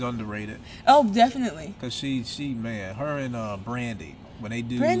obviously she's underrated. Oh, definitely. Cause she man, her and Brandy, when they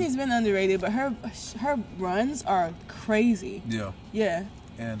do. Brandy's been underrated, but her runs are crazy. Yeah. Yeah.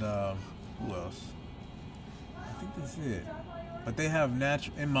 And who else? I think that's it. But they have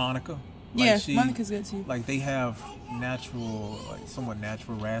natural, and Monica. Yeah, Monica's good too. Like they have natural, like somewhat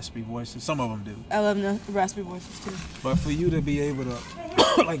natural raspy voices. Some of them do. I love the raspy voices too. But for you to be able to,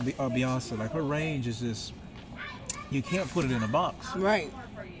 like Beyonce, like her range is just, you can't put it in a box. Right.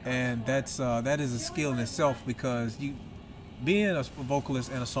 And that is a skill in itself, because being a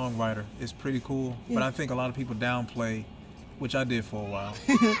vocalist and a songwriter is pretty cool. Yeah. But I think a lot of people downplay, which I did for a while,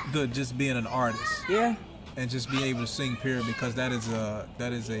 just being an artist. Yeah. And just be able to sing, period, because that is a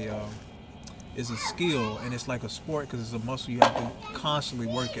skill, and it's like a sport, because it's a muscle you have to constantly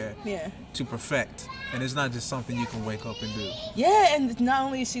work at to perfect, and it's not just something you can wake up and do. Yeah, and not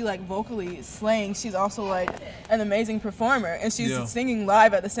only is she like vocally slaying, she's also like an amazing performer, and she's singing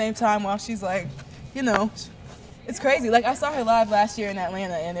live at the same time while she's like, it's crazy. Like I saw her live last year in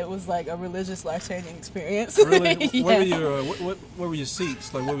Atlanta, and it was like a religious, life-changing experience. Really? Yeah. Where were your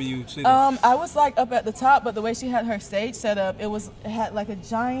seats? Like, where were you seated? I was like up at the top, but the way she had her stage set up, it had like a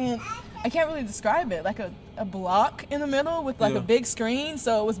giant I can't really describe it, like a block in the middle with like Yeah. a big screen.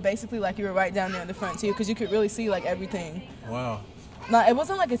 So it was basically like you were right down there in the front too, because you could really see like everything. Wow. Not, it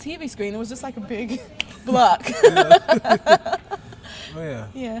wasn't like a TV screen. It was just like a big block. Man,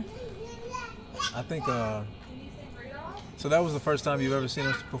 Yeah. I think. So that was the first time you've ever seen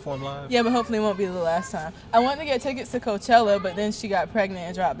us perform live? Yeah, but hopefully it won't be the last time. I wanted to get tickets to Coachella, but then she got pregnant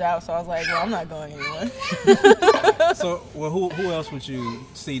and dropped out, so I was like, well, I'm not going anymore. So, well, who else would you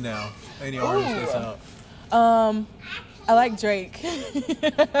see now? Any artists that's out? I like Drake.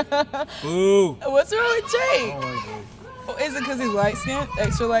 Boo! What's wrong with I Drake? don't like Drake. Oh, is it because he's light skinned?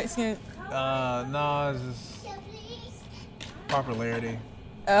 Extra light skinned? No, it's just popularity.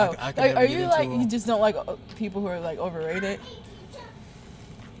 Oh, I can never are get you into like, him. you just don't like people who are like overrated?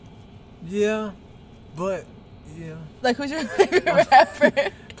 Yeah, but yeah, Like, who's your favorite rapper?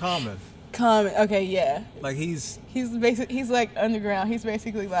 Common. Common. Okay, yeah. Like he's He's like underground. He's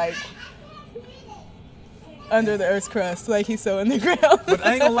basically like under the earth's crust. Like, he's so underground. But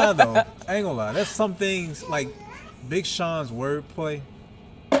I ain't gonna lie though. I ain't gonna lie. There's some things like Big Sean's wordplay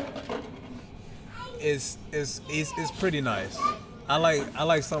is pretty nice. I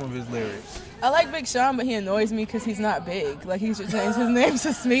like some of his lyrics. I like Big Sean, but he annoys me because he's not big. Like, he should change his name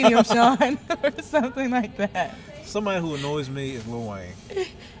to Medium Sean or something like that. Somebody who annoys me is Lil Wayne.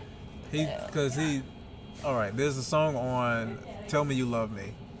 All right. There's a song on "Tell Me You Love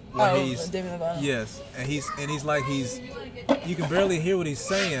Me" where he's Demi Lovato. yes, and he's like you can barely hear what he's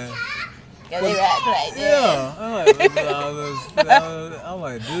saying. Yeah, they rap like that. Yeah, I'm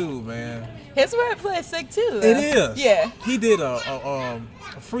like, dude, man. His wordplay is sick too. It is. Yeah. He did a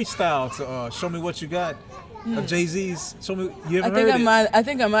freestyle to "Show Me What You Got." Jay-Z's "Show Me." You ever heard it? I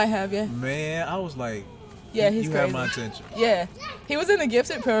think I might have, yeah. Man, I was like, Yeah, he's you crazy. have my attention. Yeah. He was in the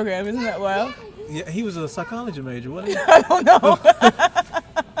Gifted program, isn't that wild? Yeah, he was a psychology major, wasn't he? I don't know.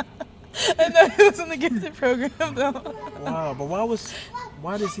 I know he was in the Gifted program though. Wow, but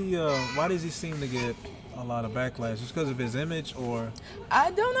why does he seem to get a lot of backlash? Just because of his image, or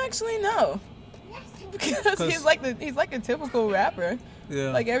I don't actually know. Because he's like a typical rapper,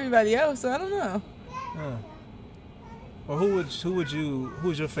 yeah? like everybody else. So I don't know. Huh. Well, who's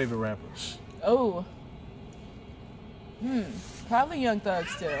your favorite rapper? Oh. Probably Young Thug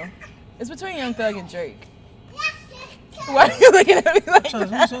still. It's between Young Thug and Drake. Why are you looking at me like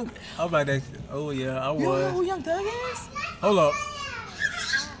that? I'm like that. Oh yeah, I You don't know who was. Young Thug is? Hold up.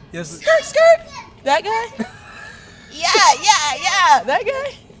 Yes. Skirt. That guy? Yeah. That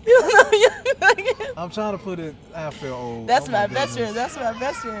guy? You don't know who Young Thug is? I'm trying to put it. I feel old. That's Oh my my best goodness. friend. That's my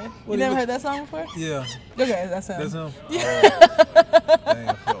best friend. What You do never you- heard that song before? Yeah, Okay, that's him. that's him. Yeah. Dang,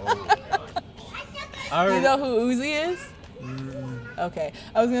 I feel old. I heard. You know who Uzi is? Mm, Okay.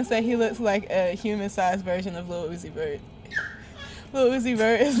 I was going to say he looks like a human-sized version of Lil Uzi Vert. Lil Uzi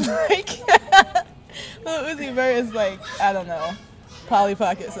Vert is like... Lil Uzi Vert is like, I don't know, Polly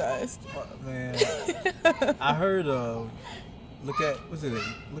Pocket sized. man, I heard. Look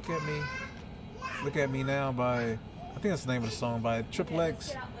at me now by. I think that's the name of the song by Triple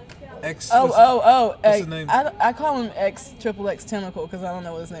X. X. what's his name? I call him X Triple X Tentacle because I don't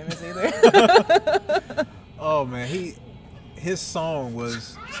know what his name is either. Oh man, his song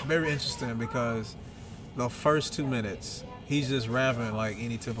was very interesting because the first 2 minutes he's just rapping like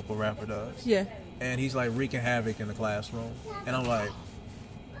any typical rapper does. Yeah. And he's like wreaking havoc in the classroom, and I'm like,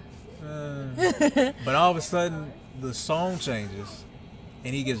 but all of a sudden the song changes,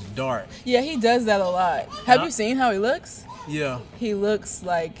 and he gets dark. Yeah, he does that a lot. Have you seen how he looks? Yeah, He looks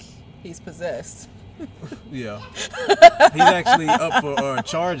like he's possessed. yeah. He's actually up for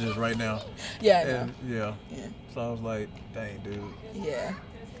charges right now. Yeah, I know. And yeah, Yeah. so I was like, dang, dude. Yeah.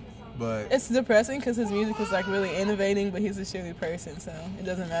 But It's depressing because his music is like really innovating, but he's a shitty person, so it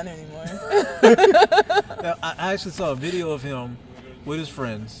doesn't matter anymore. now, I actually saw a video of him with his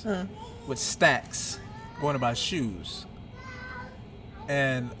friends with stacks going to buy shoes,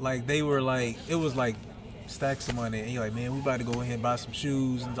 and like they were like, it was like stacks of money, and he like, man, we about to go ahead and buy some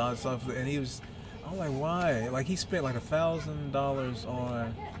shoes and all that stuff, and I'm like, why? Like he spent like $1,000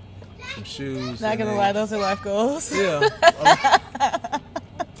 on some shoes. Not and gonna then- lie, those are life goals. Yeah.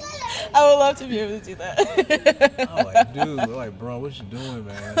 I would love to be able to do that. I'm like, dude, I'm like, bro, what you doing,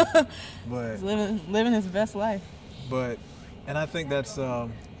 man? But He's living his best life. and I think that's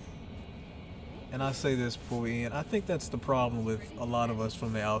and I say this before we end, I think that's the problem with a lot of us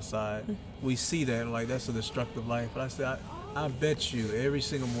from the outside. We see that and like that's a destructive life. But I say I bet you every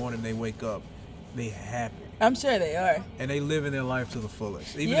single morning they wake up, they happy. I'm sure they are. And they living their life to the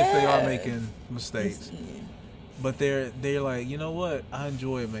fullest. Even if they are Yeah. making mistakes. But they're like, you know what? I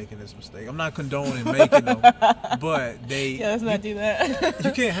enjoy making this mistake. I'm not condoning making them, but let's not do that.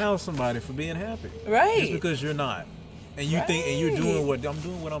 You can't house somebody for being happy, right? Just because you're not, and you think, and you're doing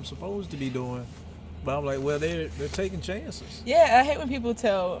what I'm supposed to be doing. But I'm like, well, they're taking chances. Yeah, I hate when people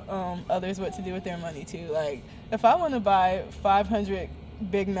tell others what to do with their money too. Like, if I want to buy 500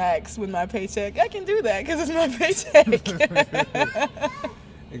 Big Macs with my paycheck, I can do that because it's my paycheck.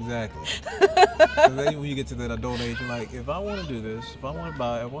 Exactly. Because then when you get to that adult age, you're like, if I want to do this, if I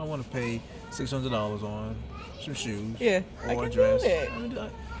want to pay $600 on some shoes, or a dress,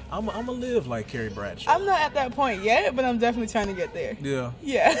 I'm gonna live like Carrie Bradshaw. I'm not at that point yet, but I'm definitely trying to get there. Yeah.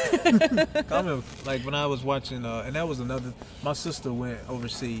 I remember, like, when I was watching, and that was another. My sister went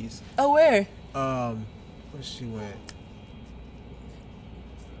overseas. Oh, where? Where she went?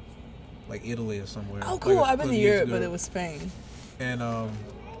 Like Italy or somewhere. Oh, cool. Like I've been to Europe, but it was Spain. And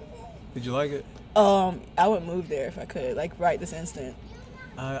did you like it? I would move there if I could, like right this instant.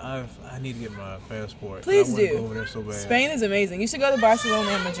 I need to get my passport. Please I do. Go over there so bad. Spain is amazing. You should go to Barcelona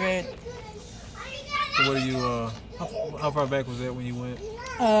and Madrid. So what are you? How far back was that when you went?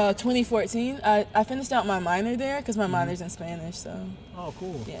 2014. I finished out my minor there because my minor's in Spanish. So. Oh,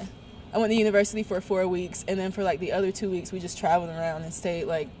 cool. Yeah. I went to university for 4 weeks, and then for like the other 2 weeks, we just traveled around and stayed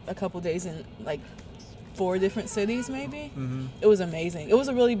like a couple days in like 4 different cities, maybe. Mm-hmm. It was amazing. It was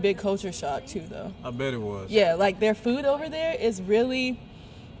a really big culture shock too, though. I bet it was. Yeah, like their food over there is really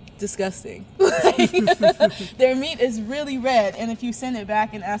disgusting. Their meat is really red, and if you send it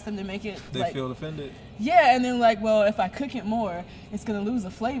back and ask them to make it, they feel offended. Yeah, and then like, well, if I cook it more, it's gonna lose the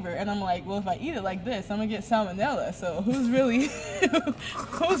flavor. And I'm like, well, if I eat it like this, I'm gonna get salmonella. So who's really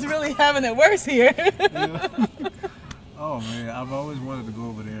having it worse here? Yeah. Oh man, I've always wanted to go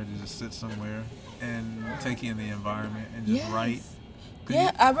over there to just sit somewhere and take in the environment and just write.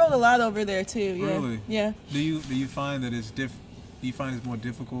 I wrote a lot over there too. Yeah. Really? Yeah. Do you find that it's Do you find it's more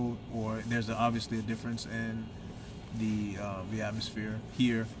difficult, or there's obviously a difference in the atmosphere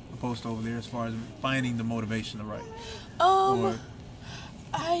here opposed to over there as far as finding the motivation to write?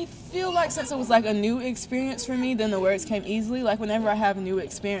 I feel like since it was like a new experience for me, then the words came easily. Like whenever I have new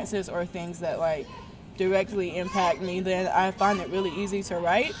experiences or things that like directly impact me, then I find it really easy to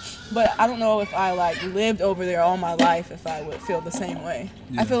write. But I don't know if I like lived over there all my life if I would feel the same way.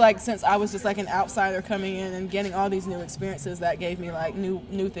 I feel like since I was just like an outsider coming in and getting all these new experiences, that gave me like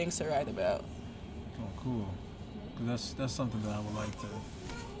new things to write about. Oh, cool. 'Cause that's something that I would like to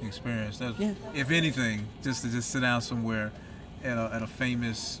experience. If anything, just to sit down somewhere at a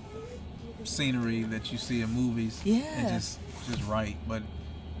famous scenery that you see in movies and just write, but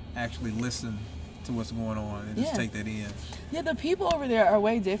actually listen to what's going on and just take that in. Yeah, the people over there are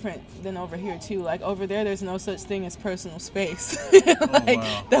way different than over here too. Like over there's no such thing as personal space.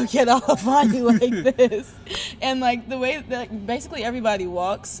 They'll get all up on you like this. And like the way that basically everybody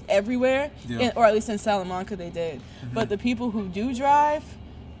walks everywhere, or at least in Salamanca they did. Mm-hmm. But the people who do drive,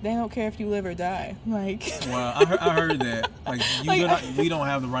 they don't care if you live or die. Like, wow, I heard that. Like, we don't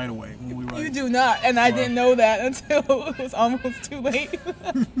have the right of way when we ride. You do not, and I didn't know that until it was almost too late.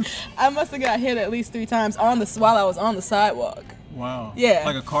 I must have got hit at least 3 times while I was on the sidewalk. Wow. Yeah.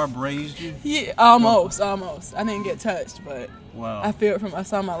 Like a car grazed you? Yeah, almost. I didn't get touched, but wow. I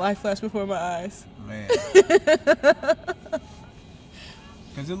saw my life flash before my eyes. Man.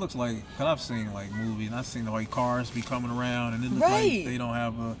 Because it looks like, because I've seen like movies, and I've seen like cars be coming around, and it looks like they don't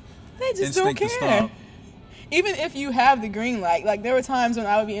have they just don't care. To stop. Even if you have the green light, like there were times when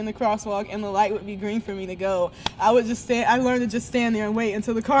I would be in the crosswalk and the light would be green for me to go. I would just stand. I learned to just stand there and wait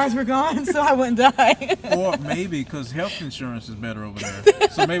until the cars were gone, so I wouldn't die. Or maybe because health insurance is better over there,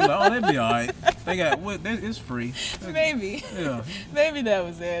 so maybe like, oh, they'd be all right. They got it's free. Maybe. Yeah. Maybe that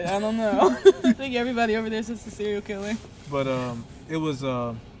was it. I don't know. I think everybody over there is just a serial killer. But it was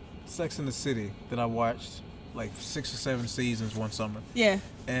Sex and the City that I watched like 6 or 7 seasons one summer. Yeah.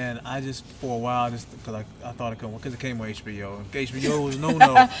 And I just, for a while, just because I thought it could, because it came with HBO. HBO was no.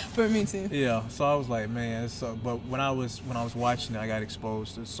 For me too. Yeah. So I was like, man. But when I was watching it, I got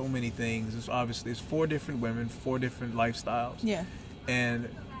exposed to so many things. It's 4 different women, 4 different lifestyles. Yeah.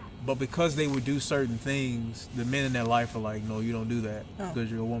 But because they would do certain things, the men in their life are like, no, you don't do that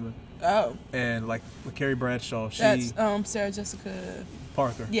because you're a woman. Oh. And like with Carrie Bradshaw, that's Sarah Jessica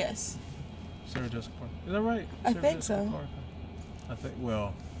Parker. Yes. Sarah Jessica Parker. Is that right? I think so. Parker. I think.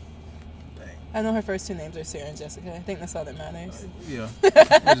 Well, dang. I know her first 2 names are Sarah and Jessica. I think that's all that matters. Yeah. We'll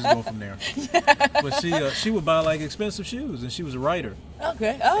just go from there. But she would buy like expensive shoes, and she was a writer.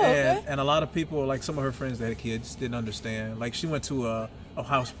 Okay. Oh, okay. And a lot of people, like some of her friends that had kids, didn't understand. Like she went to a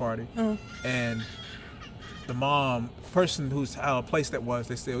house party, and the person whose place that was,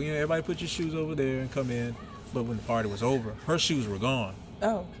 they said, everybody put your shoes over there and come in. But when the party was over, her shoes were gone,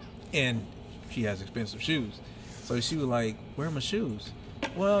 Oh. and she has expensive shoes. So she was like, "Where are my shoes?"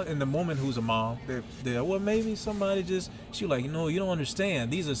 Well, in the moment, who's a mom, well, maybe somebody just, she was like, "No, you don't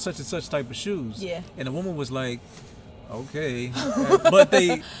understand. These are such and such type of shoes." Yeah. And the woman was like, "Okay," but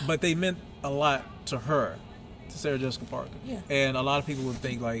they meant a lot to her, to Sarah Jessica Parker. Yeah. And a lot of people would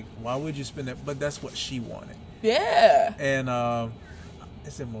think like, "Why would you spend that?" But that's what she wanted. Yeah. And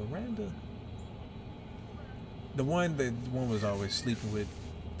is it Miranda? The one was always sleeping with,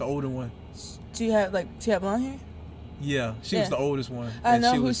 the older one. She had blonde hair? Yeah, she was Yeah. the oldest one. I And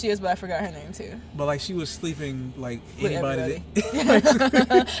know she who was, she is, but I forgot her name too. But like she was sleeping like With anybody.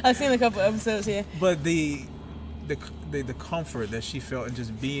 everybody. I've seen a couple episodes, yeah. But the comfort that she felt in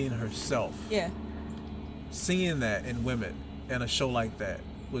just being herself, Yeah. seeing that in women and a show like that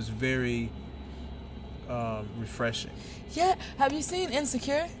was very refreshing. Yeah. Have you seen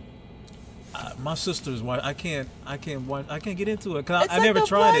Insecure? My sister's wife. I can't get into it because It's I like never the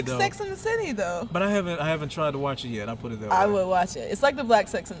tried Black it though. Sex in the City though. But I haven't tried to watch it yet. I put it there. I would watch it. It's like the Black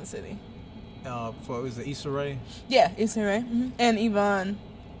Sex in the City. Was it Issa Rae? Yeah, Issa Rae. And Yvonne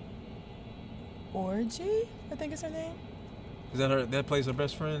Orji, I think is her name. Is that her? That plays her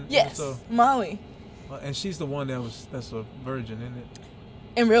best friend. Yes, So, Molly. and she's the one that's a virgin, isn't it?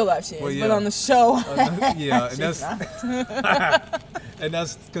 In real life, she is, Well, yeah. but on the show, Yeah, and she's that's not. and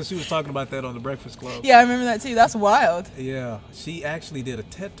that's because she was talking about that on the Breakfast Club. Yeah, I remember that too. That's wild. Yeah, she actually did a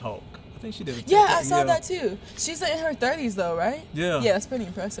TED Talk. I think she did a TED Yeah, Talk. I saw that too. She's in her 30s though, right? Yeah. Yeah, that's pretty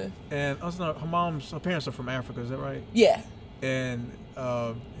impressive. And also, her parents are from Africa. Is that right? Yeah. And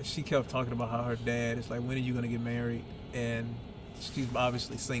she kept talking about how her dad is like, when are you gonna get married? And she's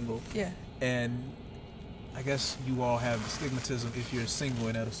obviously single. Yeah. And I guess you all have the stigmatism if you're single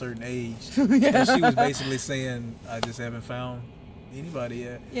and at a certain age. Yeah. And she was basically saying, I just haven't found anybody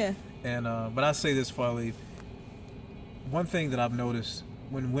yet. Yeah. And but I say this before I leave. One thing that I've noticed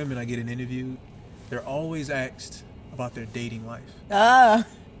when women are getting interviewed, they're always asked about their dating life Ah.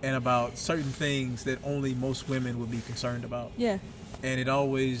 and about certain things that only most women would be concerned about. Yeah. And it's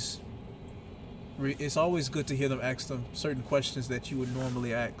always good to hear them ask them certain questions that you would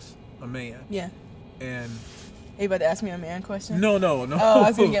normally ask a man. Yeah. And Are you about to ask me a man question? no. Oh, I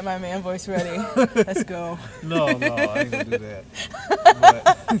was gonna get my man voice ready. Let's go. No, I ain't gonna do that.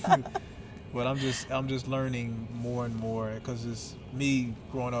 But I'm just learning more and more because it's me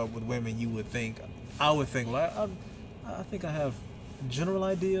growing up with women. I would think, well, I think I have a general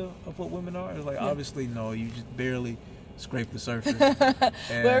idea of what women are. It's like, Yeah. obviously, no, you just barely scrape the surface. But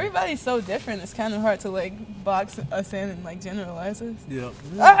And- everybody's so different. It's kind of hard to like box us in and like generalize us. Yeah.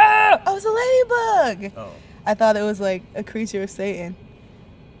 Ah! I was a ladybug. Oh. I thought it was like a creature of Satan.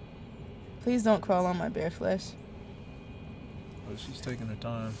 Please don't crawl on my bare flesh. Well, she's taking her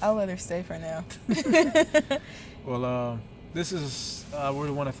time. I'll let her stay for now. Well, this is. I really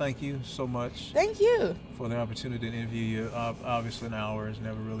want to thank you so much Thank you. for the opportunity to interview you. Obviously, an hour is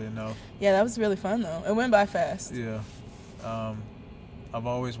never really enough. Yeah, that was really fun though. It went by fast. Yeah. I've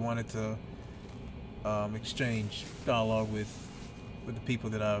always wanted to exchange dialogue with the people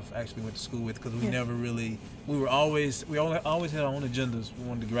that I've actually went to school with because we Yeah. never really. We always had our own agendas. We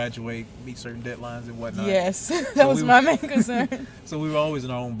wanted to graduate, meet certain deadlines and whatnot. Yes, that So was we my were- main concern. So we were always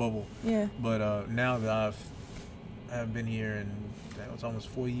in our own bubble. Yeah. But now that I've been here and it's almost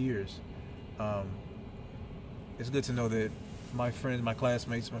 4 years, it's good to know that my friends, my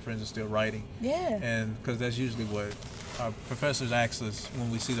classmates, my friends are still writing. Yeah. And because that's usually what our professors ask us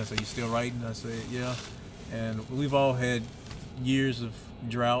when we see them. Say, "You still writing?" I say, "Yeah." And we've all had years of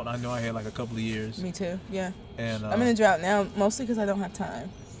drought. I know I had like a couple of years. Me too. Yeah. And I'm in a drought now, mostly because I don't have time.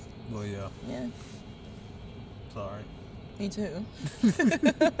 well, yeah. Yeah. Sorry. Me too.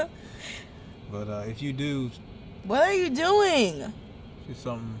 But if you do, What are you doing? do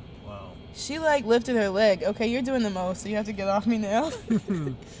something. Wow. She like lifted her leg. Okay, you're doing the most, so you have to get off me now.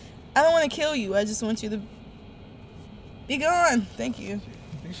 I don't want to kill you. I just want you to be gone. Thank you.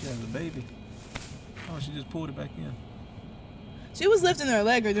 I think she has a baby. Oh, she just pulled it back in. She was lifting her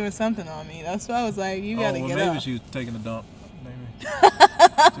leg or doing something on me. That's why I was like, you gotta well, get maybe up. she was taking a dump. Maybe. She was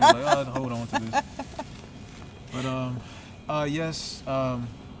like, oh, hold on to this. But yes, the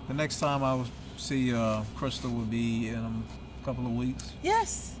next time I will see Crystal will be in a couple of weeks.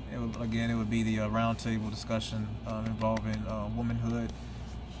 Yes. It would be the roundtable discussion involving womanhood.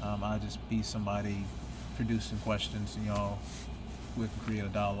 I'll just be somebody producing questions, and y'all we can create a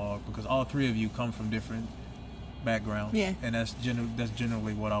dialogue because all three of you come from different backgrounds. Yeah. And that's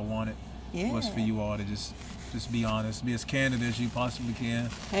generally what I wanted. Yeah. Was for you all to just be honest, be as candid as you possibly can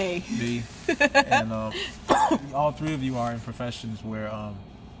Hey. be, and all three of you are in professions where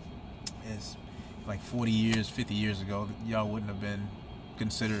like 40 years, 50 years ago, y'all wouldn't have been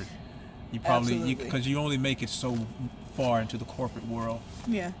considered. You probably, because you only make it so far into the corporate world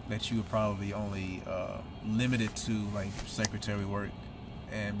Yeah. that you were probably only limited to like secretary work,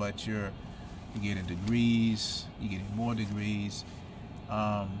 but you're getting degrees, you're getting more degrees,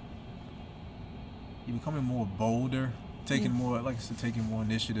 you're becoming more bolder, taking more, like I said, taking more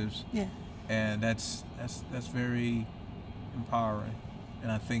initiatives. Yeah. And that's very empowering.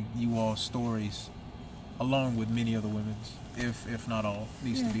 And I think you all's stories, along with many other women's, if not all,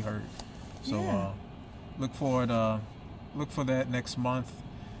 needs to be heard. So look for that next month.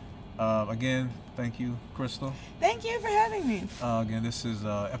 Again, thank you, Crystal. Thank you for having me. Again, this is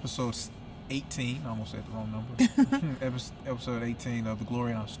episode 18. I almost said the wrong number. Episode 18 of The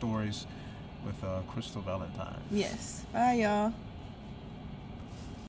Glory in Our Stories with Crystal Valentine. Yes. Bye, y'all.